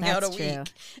to hang out a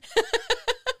week.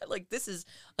 Like this is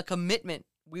a commitment.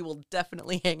 We will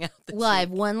definitely hang out this week. I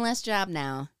have one less job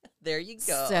now. There you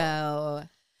go.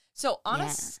 So on yeah. a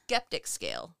skeptic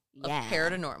scale of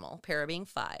para to normal, para being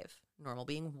 5, normal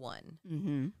being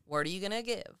 1, what are you going to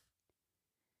give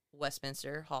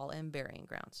Westminster Hall and Burying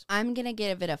Grounds? I'm going to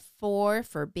give it a 4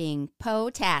 for being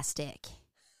Poe-tastic.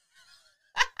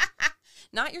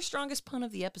 Not your strongest pun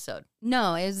of the episode.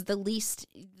 No, it was the least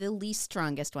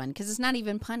strongest one because it's not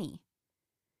even punny.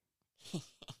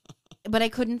 But I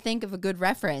couldn't think of a good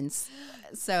reference.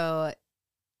 So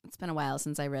it's been a while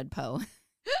since I read Poe.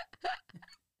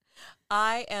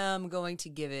 I am going to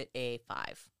give it a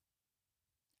 5.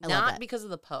 Not because of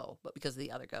the Poe, but because of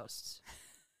the other ghosts.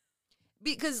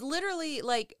 Because literally,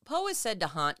 like, Poe is said to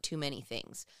haunt too many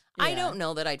things. Yeah. I don't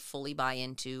know that I'd fully buy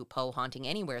into Poe haunting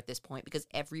anywhere at this point because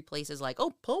every place is like,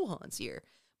 oh, Poe haunts here.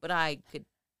 But I could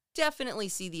definitely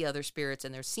see the other spirits,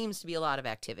 and there seems to be a lot of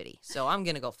activity. So I'm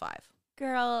going to go 5.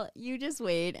 Girl, you just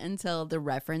wait until the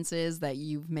references that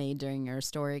you've made during your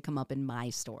story come up in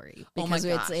my story. Because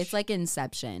it's like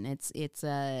Inception. It's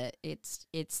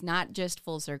not just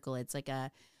full circle. It's like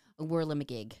a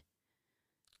whirlamagig.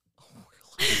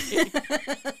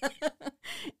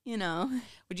 You know.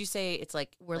 Would you say it's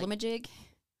like whirlamagig?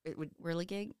 It would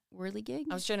whirligig?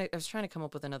 I was trying to come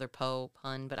up with another Poe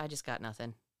pun, but I just got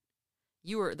nothing.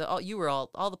 All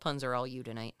the puns are all you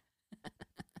tonight.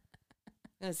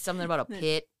 It's something about a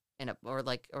pit or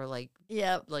like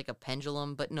a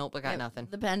pendulum, but nope, I got nothing.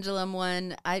 The pendulum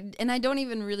one, I don't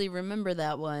even really remember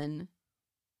that one.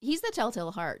 He's the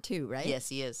Telltale Heart too, right? Yes,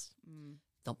 he is.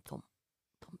 Thump thump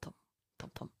thump thump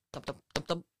thump thump thump thump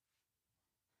thump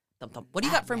thump thump. What do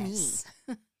you got for me?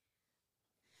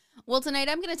 Well, tonight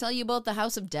I'm going to tell you about the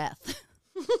House of Death.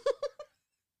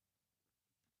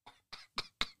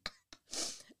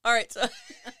 All right, so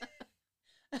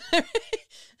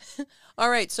all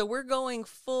right, so we're going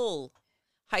full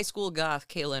high school goth,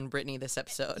 Kayla and Brittany, this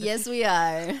episode. Yes, we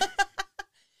are.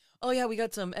 Oh yeah, we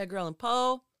got some Edgar Allen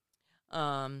Poe.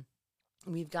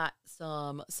 We've got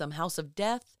some House of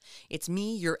Death. It's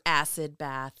me, your acid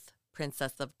bath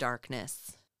princess of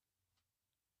darkness.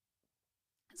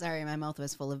 Sorry, my mouth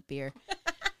was full of beer.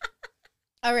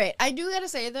 All right, I do gotta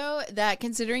say though that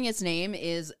considering its name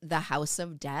is the House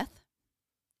of Death,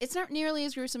 it's not nearly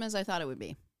as gruesome as I thought it would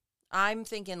be. I'm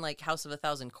thinking like House of a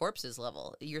Thousand Corpses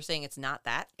level. You're saying it's not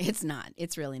that? It's not.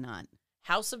 It's really not.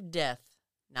 House of Death,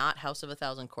 not House of a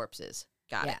Thousand Corpses.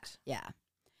 Got it. Yeah.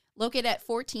 Located at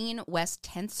 14 West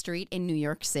 10th Street in New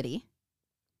York City.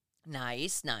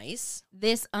 Nice, nice.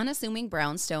 This unassuming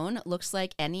brownstone looks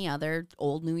like any other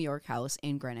old New York house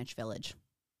in Greenwich Village.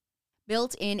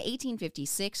 Built in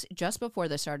 1856, just before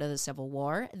the start of the Civil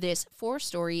War, this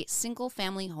 4-story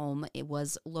single-family home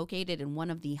was located in one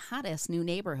of the hottest new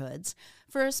neighborhoods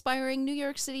for aspiring New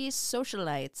York City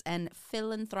socialites and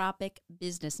philanthropic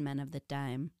businessmen of the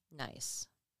time. Nice.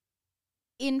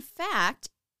 In fact,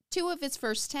 2 of its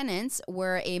first tenants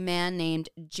were a man named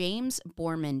James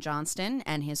Borman Johnston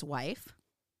and his wife.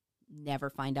 Never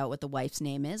find out what the wife's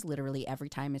name is. Literally every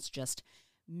time it's just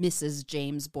Mrs.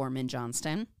 James Borman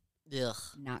Johnston. Ugh.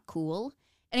 Not cool.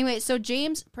 Anyway, so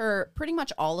James, per pretty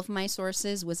much all of my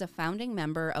sources, was a founding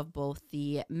member of both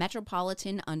the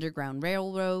Metropolitan Underground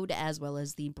Railroad as well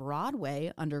as the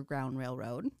Broadway Underground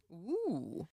Railroad.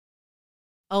 Ooh.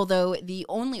 Although the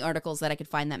only articles that I could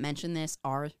find that mention this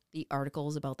are the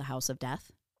articles about the House of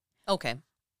Death. Okay.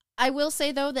 I will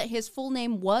say, though, that his full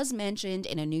name was mentioned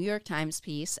in a New York Times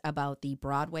piece about the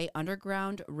Broadway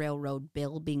Underground Railroad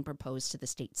bill being proposed to the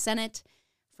state Senate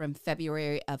from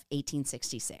February of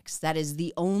 1866. That is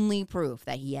the only proof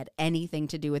that he had anything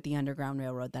to do with the Underground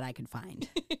Railroad that I could find.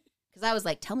 Because I was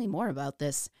like, tell me more about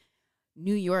this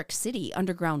New York City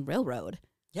Underground Railroad.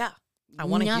 Yeah, I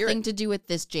want to hear it. Nothing to do with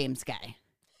this James guy.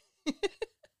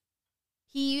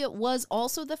 He was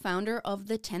also the founder of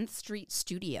the 10th Street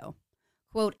Studio,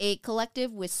 quote, a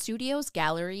collective with studios,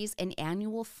 galleries, and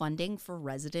annual funding for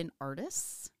resident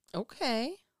artists.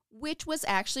 Okay. Which was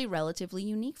actually relatively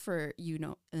unique for,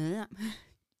 unique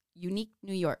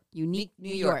New York. Unique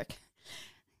New York.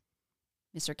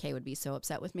 Mr. K would be so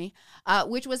upset with me.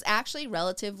 Which was actually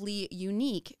relatively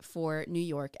unique for New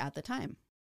York at the time.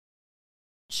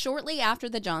 Shortly after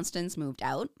the Johnstons moved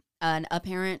out, an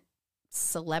apparent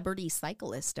celebrity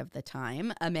cyclist of the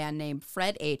time, a man named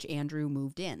Fred H. Andrew,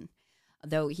 moved in,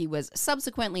 though he was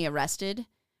subsequently arrested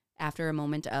after a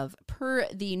moment of, per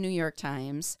the New York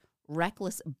Times,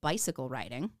 reckless bicycle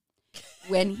riding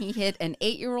when he hit an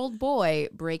 8-year-old boy,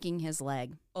 breaking his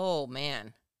leg. Oh,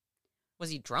 man.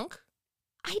 Was he drunk?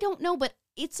 I don't know, but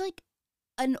it's like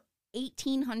an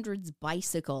 1800s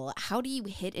bicycle. How do you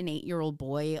hit an 8-year-old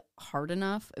boy hard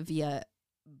enough via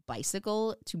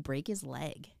bicycle to break his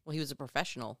leg? Well, he was a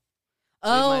professional.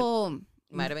 So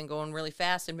he might have been going really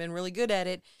fast and been really good at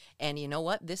it. And you know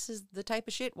what? This is the type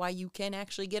of shit why you can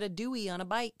actually get a Dewey on a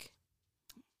bike.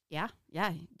 Yeah.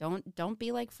 Don't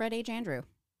be like Fred H. Andrew.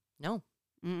 No.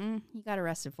 He got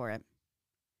arrested for it.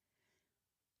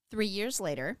 3 years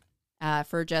later,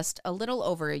 for just a little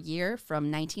over a year,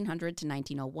 from 1900 to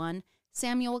 1901,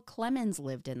 Samuel Clemens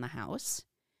lived in the house.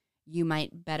 You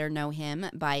might better know him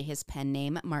by his pen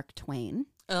name, Mark Twain.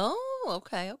 Oh,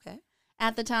 okay.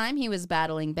 At the time, he was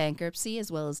battling bankruptcy as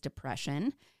well as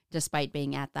depression, despite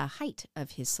being at the height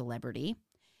of his celebrity.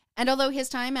 And although his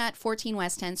time at 14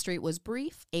 West 10th Street was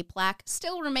brief, a plaque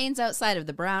still remains outside of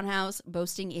the Brown House,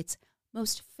 boasting its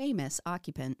most famous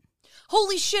occupant.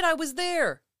 Holy shit, I was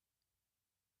there.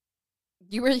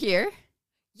 You were here?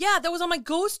 Yeah, that was on my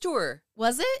ghost tour.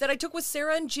 Was it? That I took with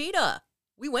Sarah and Jada.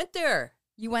 We went there.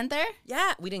 You went there?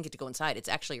 Yeah, we didn't get to go inside. It's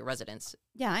actually a residence.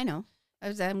 Yeah, I know.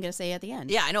 I'm going to say at the end.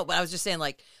 Yeah, I know, but I was just saying,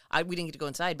 like, we didn't get to go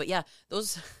inside. But yeah,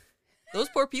 those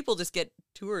poor people just get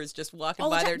tours just walking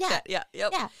by their chat. Yeah,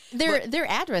 yep. Yeah, their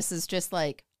address is just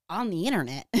like on the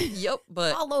internet. Yep,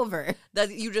 but all over.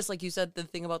 That you just like you said the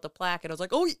thing about the plaque, and I was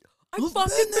like, oh, I'm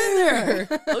fucking there.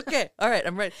 Okay, all right,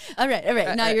 I'm ready. All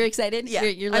right. Now you're excited. Yeah,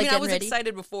 you're like I was ready?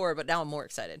 excited before, but now I'm more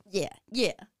excited.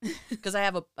 Yeah. Because I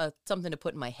have a something to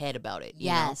put in my head about it.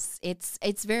 Yes, you know?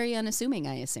 It's very unassuming,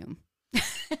 I assume.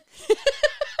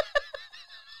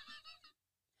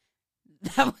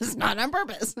 That was not on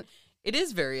purpose. It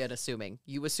is very unassuming.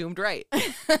 You assumed right.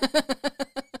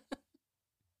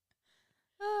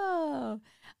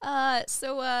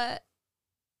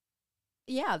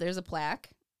 Yeah, there's a plaque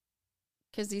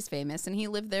because he's famous and he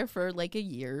lived there for like a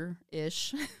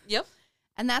year-ish. Yep.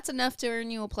 And that's enough to earn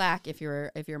you a plaque if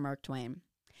you're Mark Twain.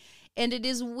 And it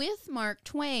is with Mark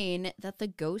Twain that the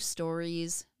ghost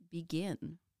stories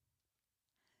begin.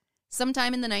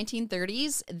 Sometime in the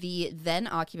 1930s, the then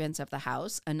occupants of the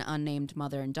house, an unnamed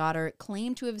mother and daughter,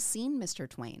 claimed to have seen Mr.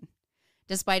 Twain.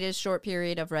 Despite his short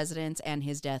period of residence and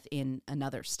his death in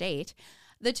another state,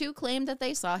 the two claimed that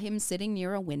they saw him sitting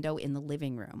near a window in the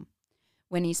living room.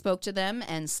 When he spoke to them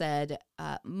and said,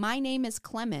 "My name is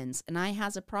Clemens, and I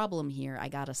has a problem here I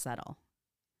gotta settle."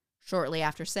 Shortly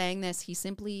after saying this, he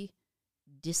simply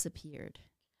disappeared.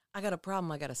 I got a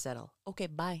problem I got to settle. Okay,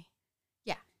 bye.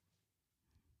 Yeah.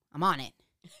 I'm on it.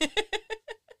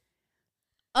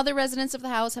 Other residents of the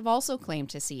house have also claimed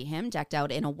to see him decked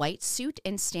out in a white suit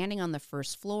and standing on the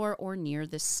first floor or near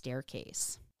the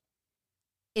staircase.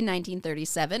 In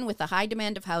 1937, with the high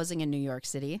demand of housing in New York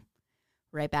City,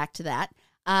 right back to that,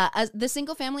 the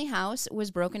single-family house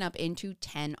was broken up into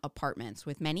 10 apartments,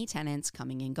 with many tenants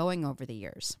coming and going over the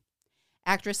years.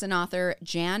 Actress and author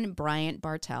Jan Bryant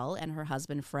Bartell and her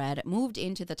husband Fred moved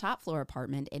into the top-floor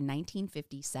apartment in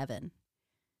 1957.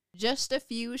 Just a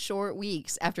few short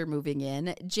weeks after moving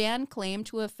in, Jan claimed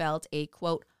to have felt a,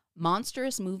 quote,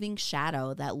 monstrous moving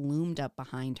shadow that loomed up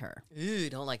behind her. Ooh,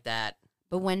 don't like that.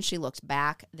 But when she looked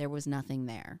back, there was nothing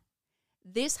there.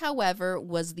 This, however,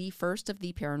 was the first of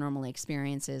the paranormal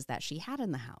experiences that she had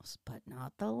in the house, but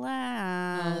not the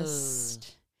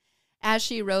last. As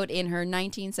she wrote in her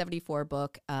 1974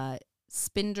 book,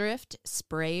 Spindrift,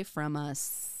 Spray from a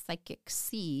Psychic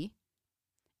Sea,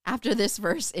 after this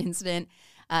first incident,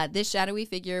 this shadowy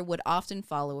figure would often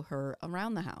follow her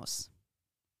around the house.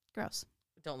 Gross.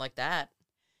 Don't like that.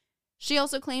 She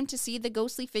also claimed to see the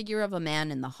ghostly figure of a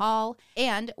man in the hall,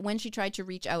 and when she tried to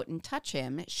reach out and touch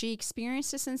him, she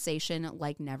experienced a sensation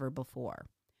like never before.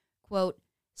 Quote,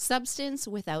 substance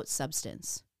without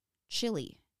substance.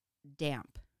 Chilly.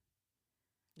 Damp.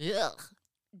 Ugh.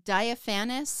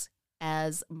 Diaphanous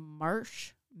as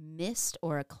marsh, mist,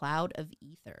 or a cloud of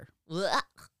ether. Ugh.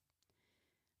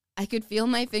 I could feel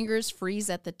my fingers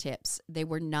freeze at the tips. They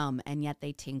were numb, and yet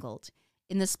they tingled.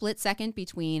 In the split second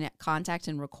between contact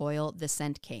and recoil, the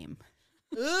scent came.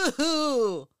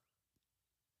 Ooh.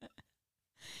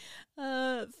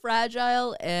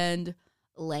 Fragile and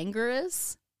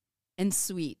languorous and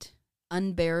sweet.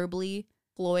 Unbearably,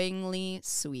 cloyingly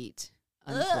sweet.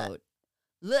 Unquote.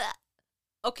 Ugh.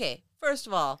 Okay, first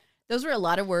of all, Those were a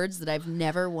lot of words that I've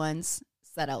never once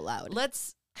said out loud.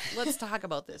 let's talk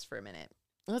about this for a minute.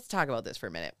 Let's talk about Okay.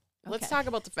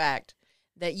 the fact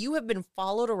that you have been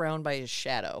followed around by a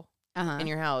shadow in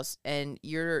your house, and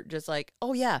you're just like,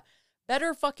 oh yeah,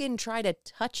 better fucking try to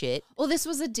touch it. Well, this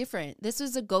was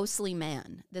a ghostly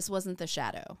man. This wasn't the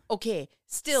shadow. Okay,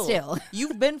 still.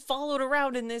 You've been followed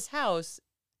around in this house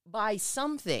by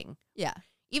something. Yeah.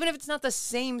 Even if it's not the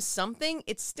same something,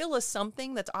 it's still a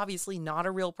something that's obviously not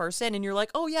a real person. And you're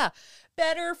like, oh yeah,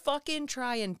 better fucking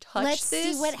try and touch Let's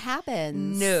this. see what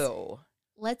happens. No.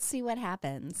 Let's see what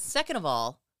happens. Second of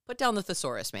all, put down the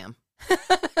thesaurus, ma'am.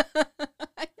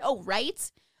 Oh,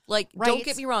 right? Like, Right. don't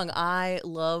get me wrong. I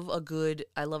love a good,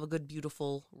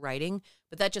 beautiful writing,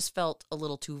 but that just felt a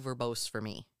little too verbose for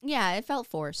me. Yeah, it felt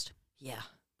forced. Yeah.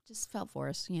 Just felt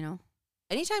forced, you know?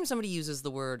 Anytime somebody uses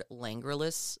the word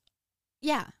languorous,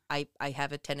 Yeah. I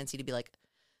have a tendency to be like,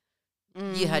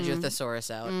 you had your thesaurus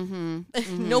out. Mm-hmm.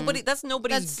 That's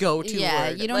nobody's go-to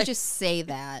word. You don't Like, just say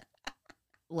that.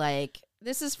 Like,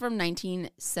 this is from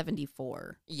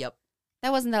 1974. Yep.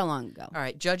 That wasn't that long ago. All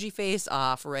right, judgy face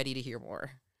off, ready to hear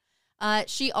more.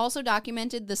 She also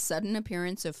documented the sudden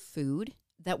appearance of food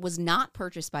that was not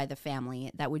purchased by the family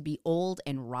that would be old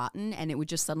and rotten, and it would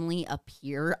just suddenly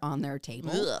appear on their table.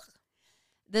 Ugh.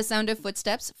 The sound of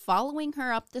footsteps following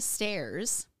her up the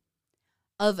stairs,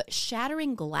 of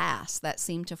shattering glass that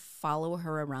seemed to follow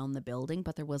her around the building,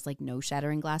 but there was like no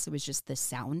shattering glass. It was just the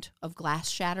sound of glass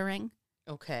shattering.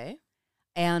 Okay.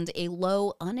 And a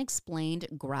low, unexplained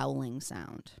growling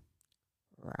sound.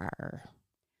 Rawr.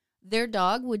 Their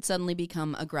dog would suddenly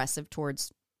become aggressive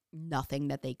towards nothing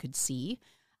that they could see.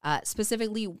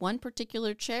 Specifically, one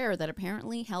particular chair that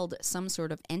apparently held some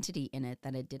sort of entity in it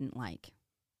that it didn't like.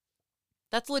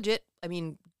 That's legit. I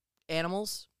mean,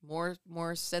 animals,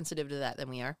 more sensitive to that than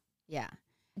we are. Yeah.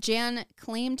 Jan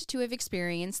claimed to have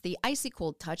experienced the icy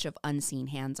cold touch of unseen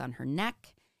hands on her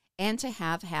neck and to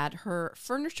have had her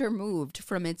furniture moved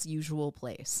from its usual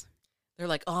place. They're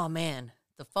like, oh man,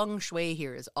 the feng shui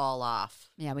here is all off.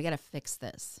 Yeah, we got to fix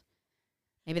this.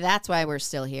 Maybe that's why we're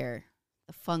still here.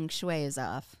 The feng shui is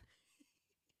off.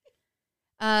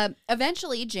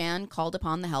 Eventually, Jan called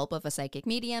upon the help of a psychic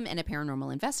medium and a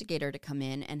paranormal investigator to come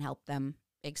in and help them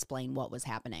explain what was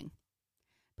happening.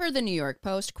 Per the New York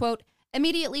Post, quote,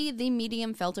 immediately the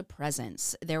medium felt a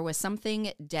presence. There was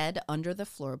something dead under the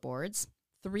floorboards.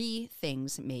 3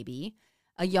 things, maybe.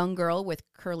 A young girl with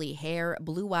curly hair,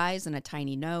 blue eyes, and a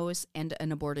tiny nose, and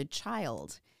an aborted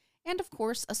child. And, of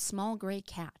course, a small gray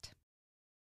cat.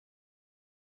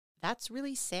 That's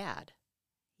really sad.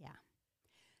 Yeah.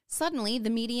 Suddenly, the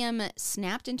medium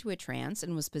snapped into a trance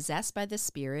and was possessed by the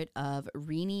spirit of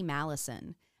Renee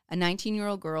Mallison, a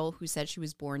 19-year-old girl who said she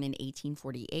was born in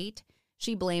 1848.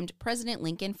 She blamed President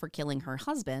Lincoln for killing her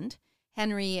husband,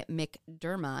 Henry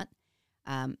McDermott,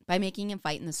 by making him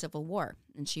fight in the Civil War,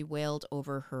 and she wailed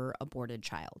over her aborted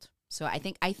child. So I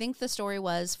think the story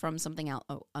was from something else.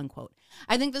 Oh, unquote.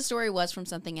 I think the story was from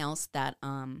something else that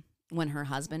when her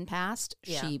husband passed,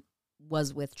 she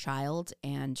was with child,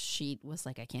 and she was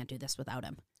like, I can't do this without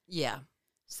him. Yeah.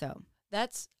 So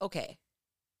that's okay.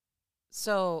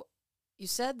 So you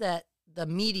said that the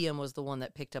medium was the one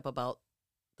that picked up about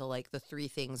the 3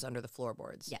 things under the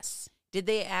floorboards. yes. Did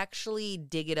they actually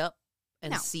dig it up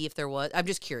and No. see if there was? I'm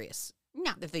just curious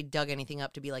No. if they dug anything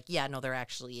up to be like, yeah, no, there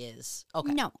actually is.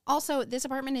 Okay. No. Also, this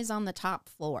apartment is on the top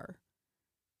floor.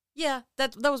 Yeah,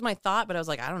 that was my thought, but I was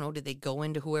like, I don't know. Did they go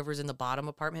into whoever's in the bottom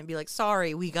apartment and be like,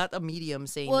 sorry, we got a medium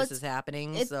saying this is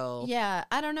happening, so. Yeah,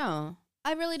 I don't know.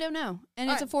 I really don't know. And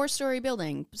All it's a 4-story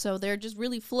building, so they're just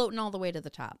really floating all the way to the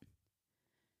top.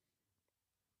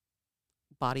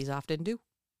 Bodies often do.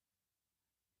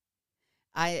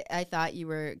 I thought you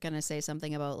were gonna say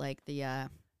something about like the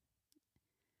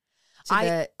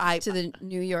to the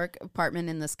New York apartment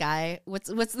in the sky. What's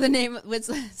the name? What's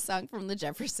the song from the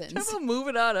Jeffersons? How about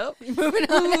moving on up? Moving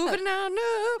on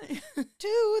up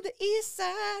to the east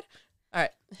side. All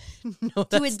right. No,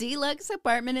 to a deluxe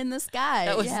apartment in the sky.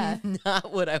 that was yeah.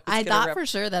 not what I was I gonna thought for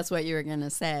sure that's what you were gonna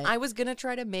say. I was going to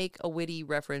try to make a witty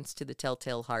reference to the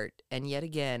Telltale Heart, and yet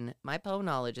again, my Poe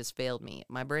knowledge has failed me.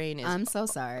 My brain is... I'm so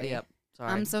sorry. Yep,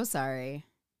 sorry. I'm so sorry.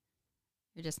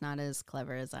 You're just not as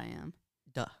clever as I am.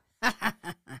 Duh.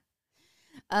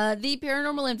 The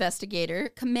paranormal investigator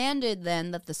commanded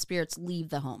then that the spirits leave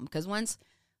the home, because once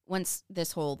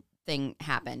this whole thing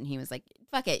happened, he was like,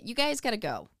 fuck it, you guys gotta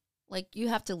go. Like, you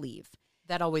have to leave.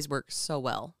 That always works so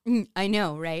well. I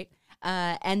know, right?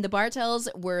 And the Bartells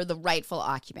were the rightful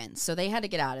occupants, so they had to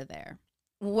get out of there.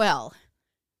 Well,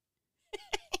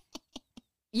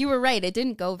 you were right. It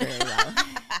didn't go very well.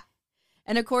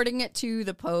 And according to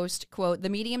the Post, quote, the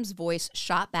medium's voice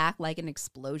shot back like an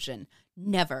explosion.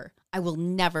 Never. I will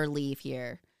never leave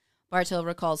here. Bartell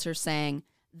recalls her saying,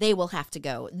 they will have to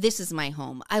go. This is my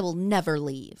home. I will never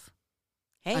leave.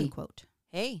 Hey. Unquote.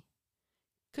 Hey.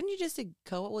 Couldn't you just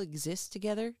coexist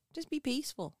together? Just be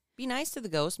peaceful. Be nice to the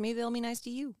ghosts. Maybe they'll be nice to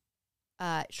you.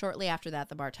 Shortly after that,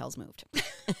 the Bartells moved.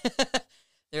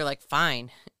 They're like, fine.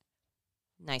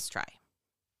 Nice try.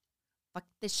 Fuck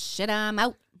this shit, I'm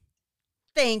out.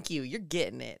 Thank you. You're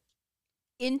getting it.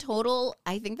 In total,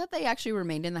 I think that they actually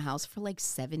remained in the house for like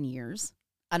 7 years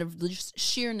out of just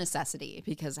sheer necessity,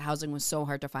 because housing was so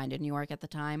hard to find in New York at the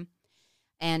time.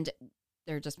 And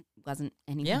there just wasn't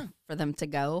anywhere for them to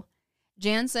go.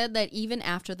 Jan said that even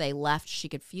after they left, she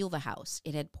could feel the house.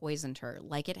 It had poisoned her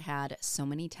like it had so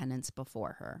many tenants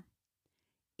before her.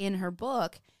 In her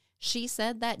book, she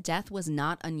said that death was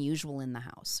not unusual in the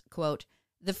house. Quote,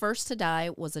 the first to die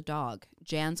was a dog,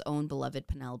 Jan's own beloved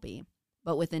Penelope.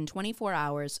 But within 24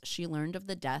 hours, she learned of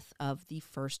the death of the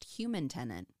first human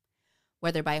tenant.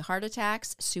 Whether by heart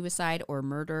attacks, suicide, or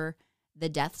murder, the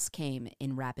deaths came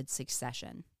in rapid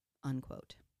succession.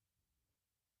 Unquote.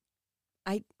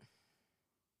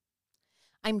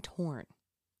 I'm torn.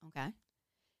 Okay.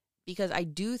 Because I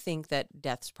do think that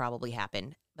deaths probably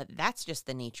happen, but that's just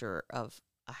the nature of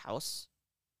a house,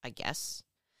 I guess.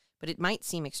 But it might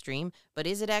seem extreme, but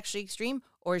is it actually extreme,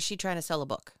 or is she trying to sell a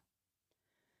book?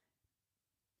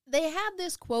 They had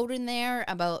this quote in there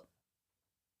about,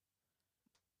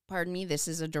 pardon me, this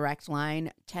is a direct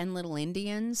line, 10 little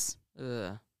Indians,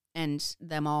 Ugh. and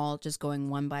them all just going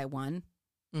one by one,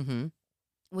 Mm-hmm.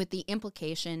 with the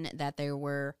implication that there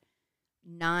were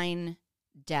 9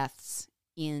 deaths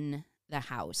in the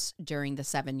house during the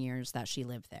 7 years that she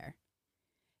lived there.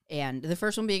 And the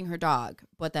first one being her dog,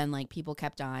 but then like people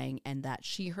kept dying, and that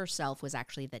she herself was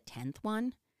actually the 10th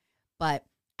one. But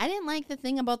I didn't like the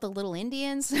thing about the little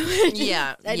Indians. So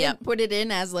I didn't put it in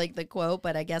as like the quote,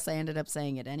 but I guess I ended up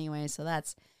saying it anyway. So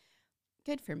that's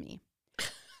good for me.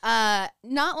 Not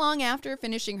long after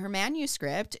finishing her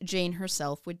manuscript, Jane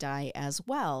herself would die as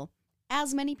well,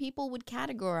 as many people would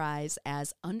categorize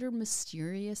as under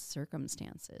mysterious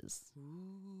circumstances.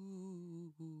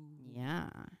 Ooh. Yeah.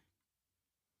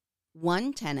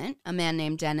 One tenant, a man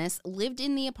named Dennis, lived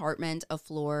in the apartment a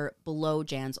floor below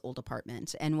Jan's old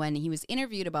apartment. And when he was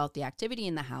interviewed about the activity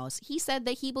in the house, he said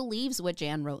that he believes what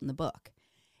Jan wrote in the book.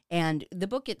 And the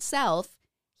book itself,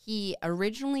 he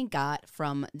originally got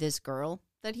from this girl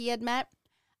that he had met.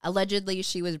 Allegedly,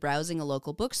 she was browsing a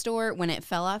local bookstore when it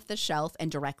fell off the shelf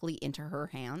and directly into her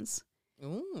hands.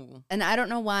 Ooh. And I don't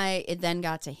know why it then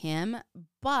got to him,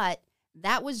 but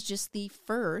that was just the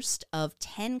first of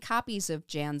 10 copies of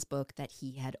Jan's book that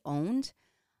he had owned,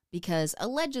 because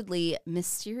allegedly,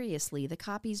 mysteriously, the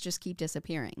copies just keep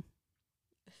disappearing.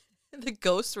 The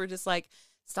ghosts were just like,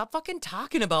 stop fucking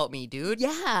talking about me, dude.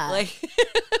 Yeah. Like,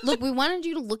 look, we wanted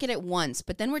you to look at it once,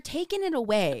 but then we're taking it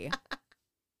away.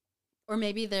 Or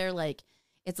maybe they're like,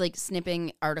 it's like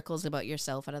snipping articles about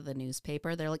yourself out of the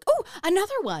newspaper. They're like, oh,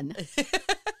 another one.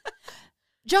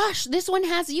 Josh, this one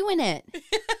has you in it.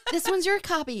 This one's your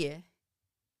copy.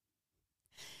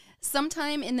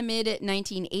 Sometime in the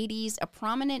mid-1980s, a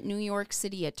prominent New York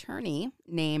City attorney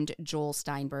named Joel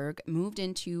Steinberg moved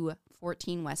into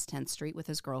 14 West 10th Street with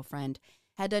his girlfriend,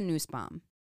 Hedda Nussbaum,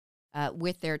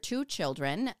 with their 2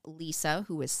 children, Lisa,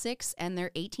 who was 6, and their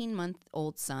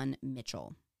 18-month-old son,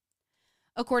 Mitchell.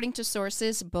 According to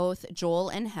sources, both Joel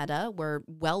and Hedda were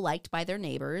well-liked by their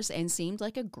neighbors and seemed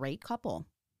like a great couple.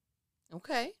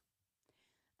 Okay.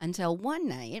 Until one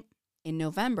night in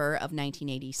November of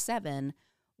 1987,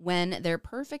 when their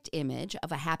perfect image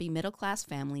of a happy middle-class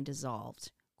family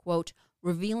dissolved, quote,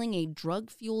 revealing a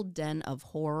drug-fueled den of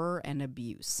horror and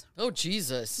abuse. Oh,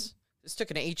 Jesus. This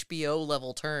took an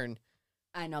HBO-level turn.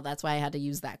 I know, that's why I had to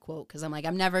use that quote, because I'm like,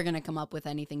 I'm never going to come up with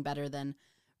anything better than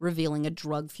revealing a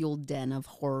drug-fueled den of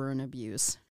horror and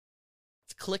abuse.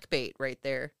 It's clickbait right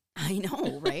there. I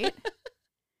know, right?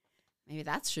 Maybe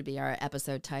that should be our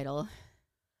episode title.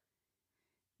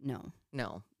 No.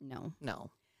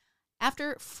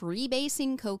 After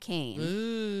freebasing cocaine,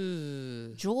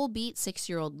 Ooh. Joel beat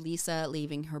 6-year-old Lisa,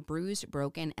 leaving her bruised,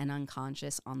 broken, and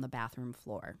unconscious on the bathroom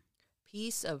floor.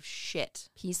 Piece of shit.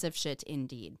 Piece of shit,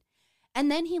 indeed.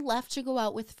 And then he left to go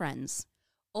out with friends.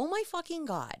 Oh my fucking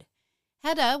God.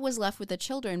 Hedda was left with the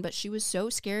children, but she was so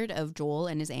scared of Joel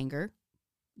and his anger,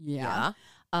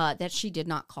 that she did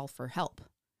not call for help.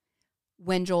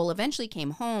 When Joel eventually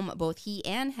came home, both he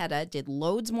and Hedda did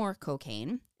loads more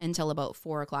cocaine until about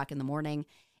 4 o'clock in the morning,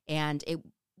 and it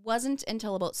wasn't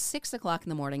until about 6 o'clock in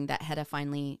the morning that Hedda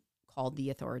finally called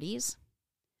the authorities.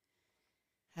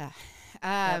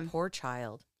 That poor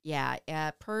child. Yeah,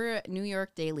 per New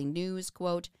York Daily News,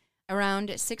 quote, around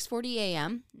 6:40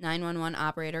 a.m., 911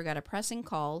 operator got a pressing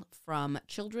call from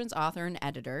children's author and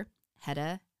editor,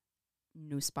 Hedda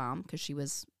Nussbaum, because she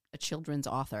was a children's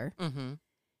author. Mm-hmm.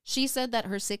 She said that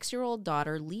her 6-year-old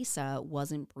daughter, Lisa,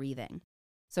 wasn't breathing.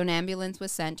 So an ambulance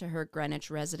was sent to her Greenwich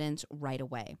residence right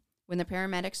away. When the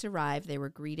paramedics arrived, they were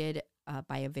greeted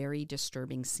by a very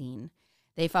disturbing scene.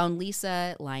 They found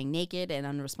Lisa lying naked and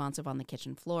unresponsive on the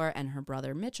kitchen floor, and her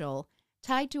brother, Mitchell,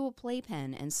 tied to a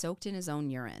playpen and soaked in his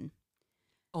own urine.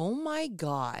 Oh my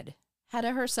God.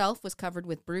 Hedda herself was covered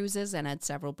with bruises and had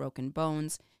several broken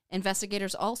bones.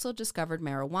 Investigators also discovered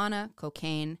marijuana,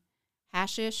 cocaine,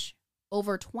 hashish,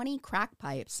 over 20 crack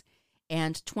pipes,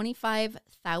 and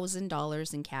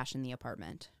 $25,000 in cash in the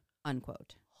apartment,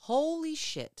 unquote. Holy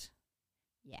shit.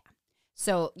 Yeah.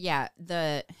 So, yeah,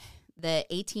 the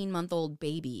 18-month-old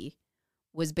baby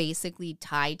was basically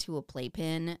tied to a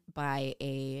playpen by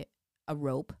a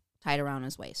rope tied around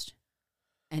his waist,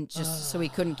 and just so he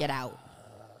couldn't get out.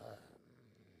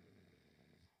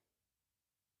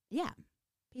 Yeah.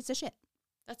 Piece of shit.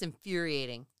 That's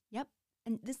infuriating. Yep.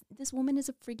 And this woman is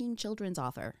a freaking children's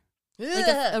author.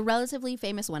 Like a relatively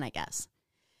famous one, I guess.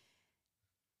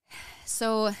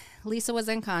 So Lisa was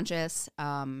unconscious.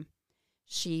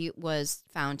 She was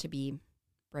found to be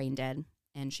brain dead,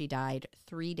 and she died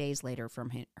 3 days later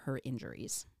from her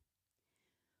injuries.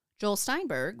 Joel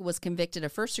Steinberg was convicted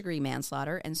of first-degree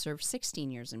manslaughter and served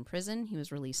 16 years in prison. He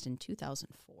was released in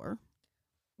 2004.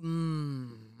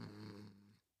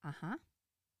 Uh-huh.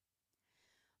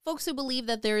 Folks who believe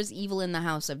that there is evil in the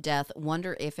house of death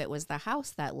wonder if it was the house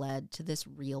that led to this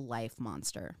real-life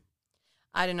monster.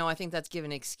 I don't know. I think that's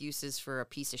giving excuses for a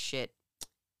piece of shit.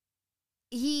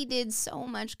 He did so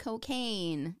much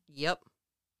cocaine. Yep.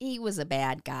 He was a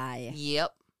bad guy.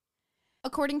 Yep.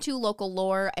 According to local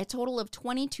lore, a total of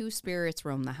 22 spirits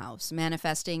roam the house,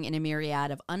 manifesting in a myriad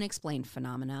of unexplained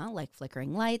phenomena like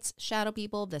flickering lights, shadow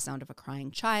people, the sound of a crying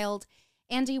child,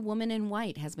 and a woman in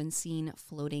white has been seen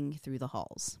floating through the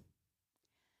halls.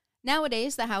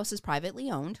 Nowadays, the house is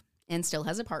privately owned and still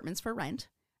has apartments for rent.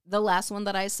 The last one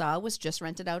that I saw was just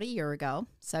rented out a year ago,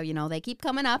 so, they keep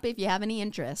coming up if you have any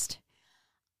interest.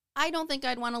 I don't think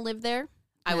I'd want to live there.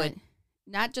 I would.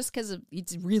 Not just because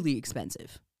it's really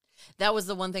expensive. That was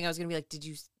the one thing I was going to be like, did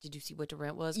you see what the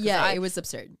rent was? Yeah, it was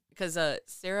absurd. Because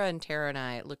Sarah and Tara and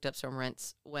I looked up some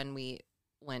rents when we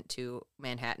went to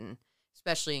Manhattan,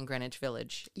 especially in Greenwich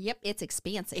Village. Yep, it's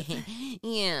expensive.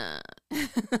 Yeah.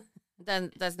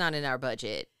 That's not in our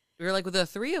budget. We were like, with the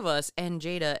three of us and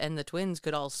Jada and the twins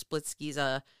could all split skis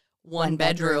one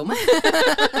bedroom.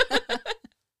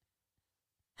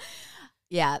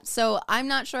 Yeah, so I'm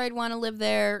not sure I'd want to live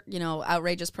there,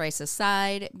 outrageous price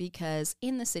aside, because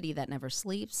in the city that never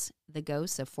sleeps, the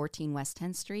ghosts of 14 West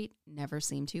 10th Street never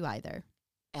seem to either.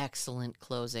 Excellent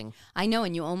closing. I know,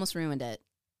 and you almost ruined it.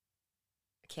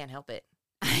 I can't help it.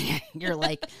 You're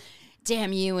like,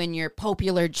 damn you and your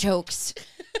popular jokes.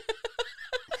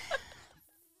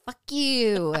 Fuck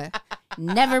you.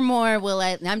 Nevermore will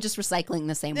I. I'm just recycling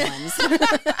the same ones.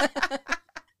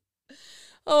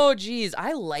 Oh, geez.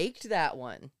 I liked that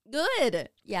one. Good.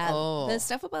 Yeah. Oh. The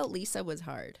stuff about Lisa was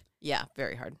hard. Yeah,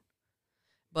 very hard.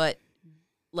 But,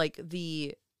 like,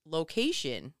 the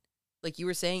location, like you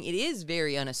were saying, it is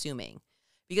very unassuming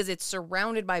because it's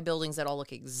surrounded by buildings that all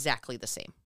look exactly the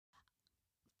same.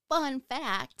 Fun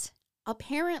fact,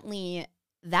 apparently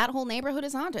that whole neighborhood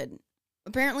is haunted.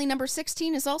 Apparently number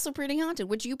 16 is also pretty haunted,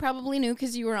 which you probably knew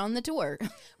because you were on the tour.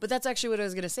 But that's actually what I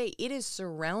was going to say. It is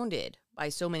surrounded by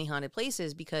so many haunted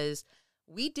places because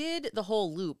we did the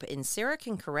whole loop, and Sarah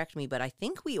can correct me, but I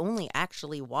think we only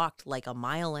actually walked like a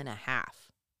mile and a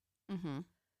half. Mm-hmm.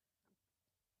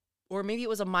 Or maybe it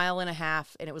was a mile and a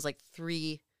half, and it was like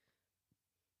 3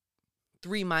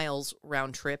 miles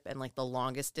round trip, and like the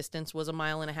longest distance was a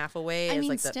mile and a half away. I It's mean,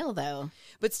 like still though.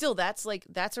 but still, that's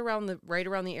around the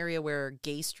area where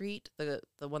Gay Street, the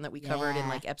one that we covered in Yeah.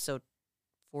 like episode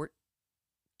 4.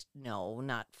 No,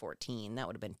 not 14. That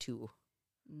would have been 2.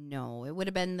 No, it would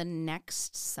have been the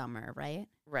next summer, right?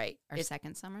 Right. Or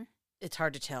second summer? It's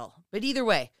hard to tell, but either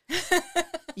way,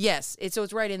 yes. So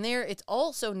it's right in there. It's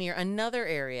also near another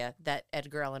area that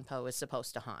Edgar Allan Poe is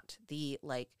supposed to haunt. The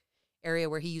like area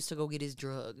where he used to go get his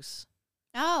drugs.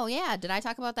 Oh, yeah. Did I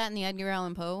talk about that in the Edgar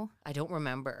Allan Poe? I don't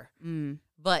remember. Mm.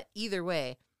 But either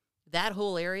way, that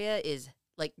whole area is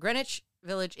like Greenwich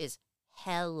Village is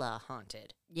hella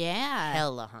haunted. Yeah.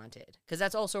 Hella haunted. Because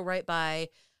that's also right by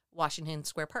Washington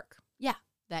Square Park. Yeah.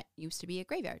 That used to be a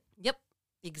graveyard. Yep.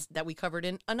 That we covered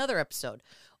in another episode.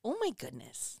 Oh my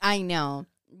goodness. I know.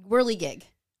 Whirligig.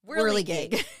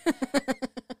 Whirligig.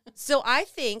 So I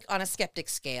think on a skeptic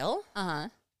scale, Uh-huh.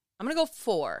 I'm going to go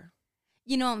 4.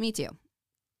 You know, me too.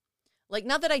 Like,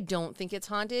 not that I don't think it's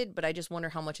haunted, but I just wonder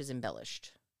how much is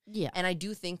embellished. Yeah. And I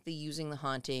do think the using the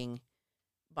haunting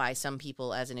by some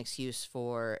people as an excuse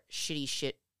for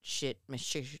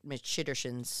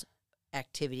magicians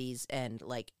activities and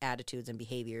like attitudes and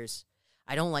behaviors.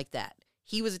 I don't like that.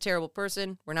 He was a terrible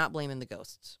person. We're not blaming the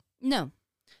ghosts. No.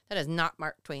 That is not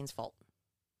Mark Twain's fault.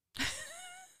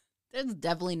 That's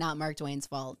definitely not Mark Twain's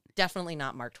fault. Definitely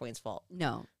not Mark Twain's fault.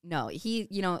 No. He,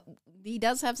 he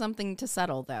does have something to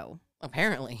settle, though.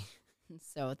 Apparently.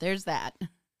 So there's that.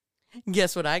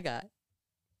 Guess what I got?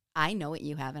 I know what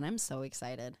you have, and I'm so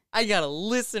excited. I got a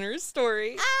listener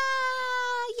story.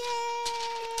 Ah,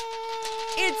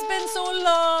 yay! It's been so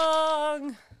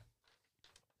long.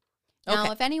 Now,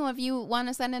 Okay. if any of you want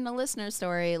to send in a listener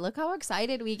story, look how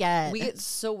excited we get. We get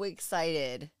so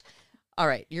excited. All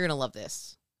right, you're going to love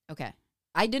this. Okay.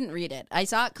 I didn't read it. I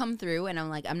saw it come through, and I'm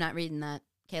like, I'm not reading that.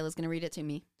 Kayla's going to read it to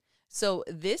me. So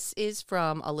this is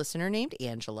from a listener named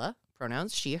Angela,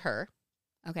 pronouns she, her.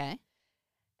 Okay.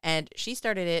 And she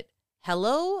started it,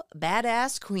 "Hello,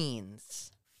 badass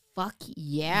queens." Fuck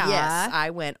yeah. Yes, I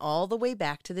went all the way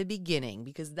back to the beginning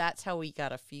because that's how we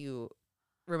got a few.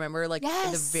 Remember, like in the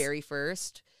Yes. very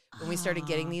first, when we started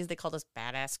getting Ah. these, they called us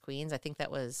badass queens. I think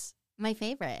that was, My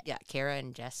favorite. yeah, Kara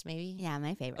and Jess, maybe? Yeah,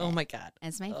 my favorite. Oh my God.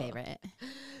 It's my Ugh. favorite.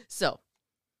 So,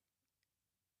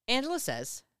 Angela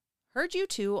says, "Heard you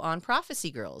two on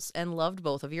Prophecy Girls and loved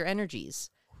both of your energies.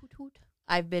 Hoot, hoot.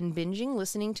 I've been binging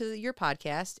listening to your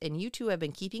podcast, and you two have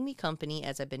been keeping me company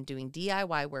as I've been doing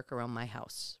DIY work around my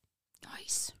house.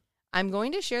 Nice. I'm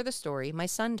going to share the story my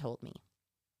son told me.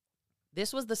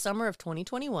 This was the summer of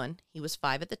 2021. He was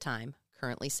 5 at the time,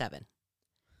 currently 7.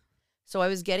 So I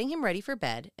was getting him ready for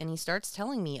bed, and he starts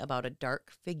telling me about a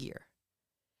dark figure.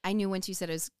 I knew once you said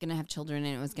I was going to have children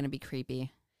and it was going to be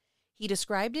creepy. He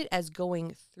described it as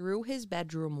going through his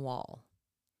bedroom wall.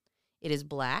 It is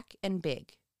black and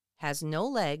big, has no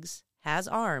legs, has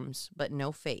arms, but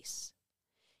no face.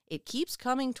 It keeps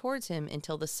coming towards him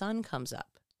until the sun comes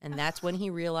up, and that's when he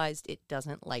realized it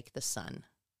doesn't like the sun.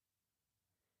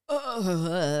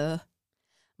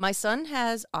 My son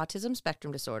has autism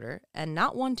spectrum disorder and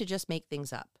not one to just make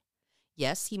things up.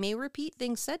 Yes, he may repeat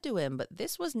things said to him, but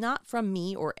this was not from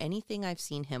me or anything I've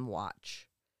seen him watch.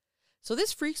 So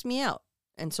this freaks me out.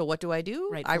 And so what do?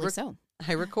 Rightfully so.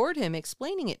 I record him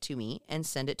explaining it to me and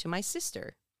send it to my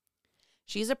sister.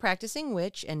 She's a practicing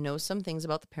witch and knows some things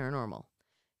about the paranormal.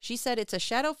 She said it's a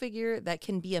shadow figure that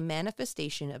can be a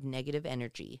manifestation of negative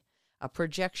energy, a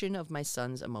projection of my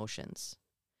son's emotions.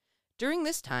 During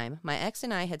this time, my ex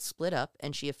and I had split up,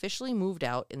 and she officially moved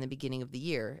out in the beginning of the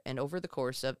year, and over the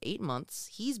course of 8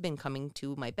 months, he's been coming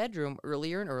to my bedroom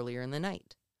earlier and earlier in the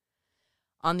night.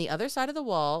 On the other side of the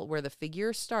wall, where the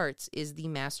figure starts, is the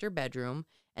master bedroom,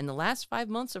 and the last 5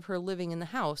 months of her living in the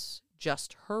house,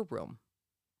 just her room.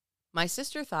 My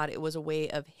sister thought it was a way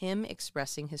of him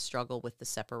expressing his struggle with the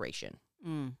separation.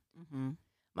 Mm-hmm.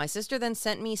 My sister then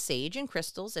sent me sage and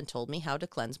crystals and told me how to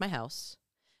cleanse my house.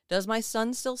 Does my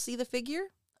son still see the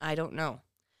figure? I don't know.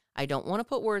 I don't want to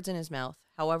put words in his mouth.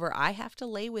 However, I have to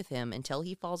lay with him until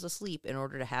he falls asleep in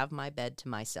order to have my bed to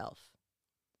myself.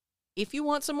 If you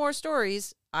want some more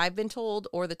stories, I've been told,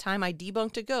 or the time I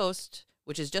debunked a ghost,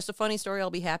 which is just a funny story I'll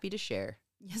be happy to share.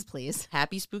 Yes, please.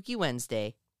 Happy Spooky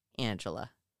Wednesday,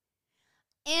 Angela.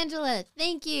 Angela,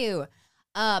 thank you.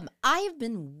 I have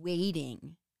been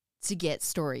waiting to get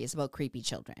stories about creepy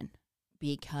children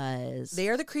because They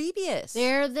are the creepiest.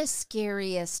 they're the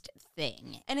scariest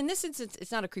thing. And in this instance,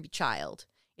 it's not a creepy child.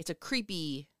 It's a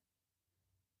creepy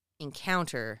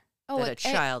encounter that a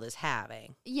child is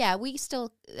having. Yeah,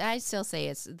 I still say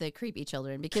it's the creepy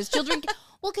children because children,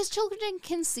 because children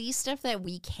can see stuff that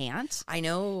we can't. I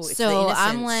know. It's the So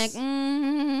I'm innocence.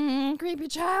 like, creepy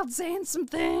child saying some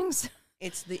things.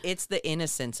 It's the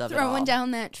innocence of it Throwing all.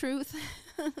 down that truth.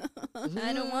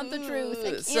 I don't want the truth.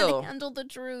 I can't So- handle the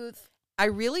truth. I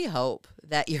really hope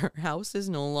that your house is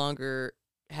no longer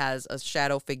has a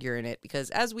shadow figure in it because,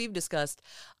 as we've discussed,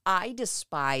 I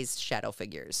despise shadow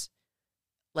figures.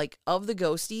 Like, of the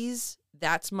ghosties,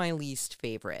 that's my least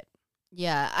favorite.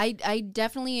 Yeah, I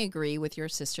definitely agree with your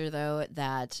sister, though,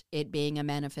 that it being a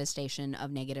manifestation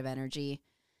of negative energy,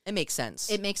 It makes sense.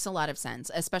 it makes a lot of sense,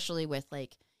 especially with,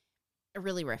 like, a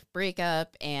really rough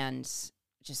breakup and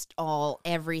just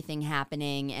everything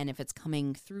happening. And if it's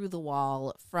coming through the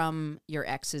wall from your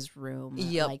ex's room,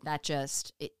 Yep. like,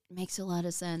 it makes a lot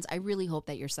of sense. I really hope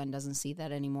that your son doesn't see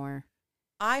that anymore.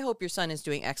 I hope your son is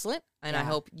doing excellent, and I Yeah.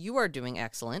 hope you are doing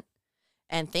excellent.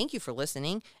 And thank you for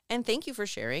listening, and thank you for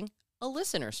sharing a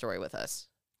listener story with us.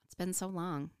 It's been so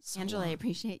long. So Angela, I long.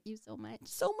 appreciate you so much.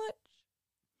 So much.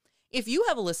 If you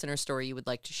have a listener story you would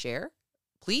like to share,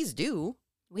 please do.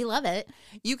 We love it.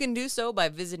 You can do so by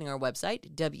visiting our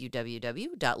website,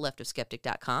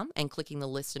 www.leftofskeptic.com, and clicking the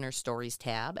Listener Stories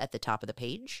tab at the top of the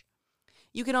page.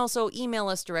 You can also email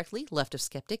us directly,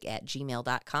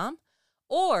 leftofskeptic@gmail.com,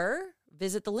 or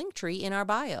visit the link tree in our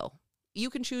bio. You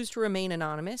can choose to remain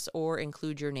anonymous or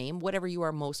include your name, whatever you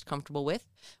are most comfortable with.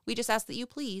 We just ask that you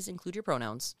please include your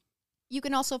pronouns. You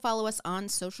can also follow us on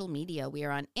social media. We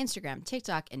are on Instagram,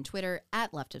 TikTok, and Twitter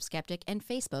at Left of Skeptic and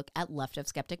Facebook at Left of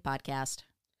Skeptic Podcast.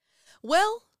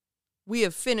 Well, we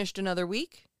have finished another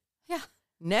week. Yeah.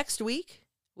 Next week,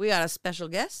 we got a special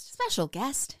guest. Special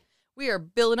guest. We are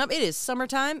building up. It is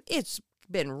summertime. It's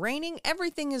been raining.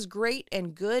 Everything is great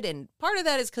and good, and part of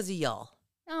that is because of y'all.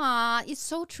 Aw, it's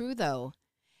so true, though.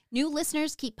 New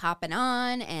listeners keep popping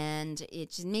on, and it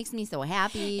just makes me so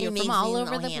happy. It You're makes from all me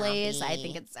over so the place. I happy.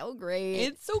 think it's so great.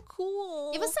 It's so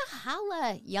cool. Give us a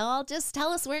holla, y'all. Just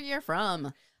tell us where you're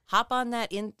from. Hop on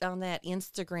that on that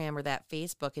Instagram or that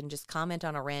Facebook and just comment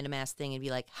on a random ass thing and be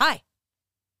like, "Hi,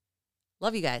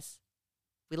 love you guys.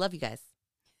 We love you guys."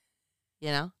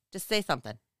 You know, just say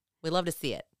something. We love to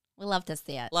see it. We love to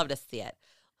see it. Love to see it.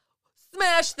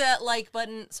 Smash that like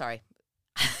button. Sorry.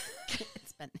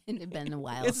 It's been a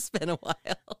while. It's been a while.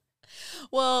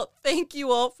 Well, thank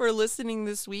you all for listening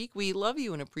this week. We love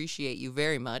you and appreciate you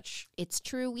very much. It's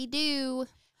true, we do.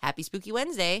 Happy Spooky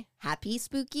Wednesday. Happy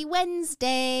Spooky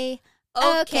Wednesday.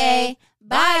 Okay,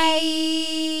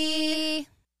 Bye.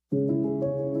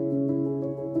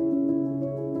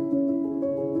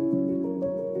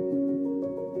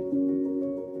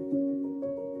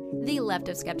 The Left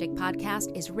of Skeptic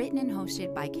podcast is written and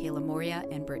hosted by Kayla Moria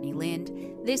and Brittany Lind.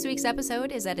 This week's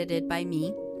episode is edited by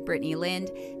me, Brittany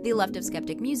Lind. The Left of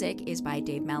Skeptic music is by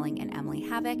Dave Melling and Emily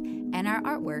Havoc, and our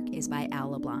artwork is by Al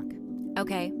LeBlanc.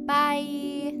 Okay,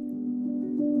 bye.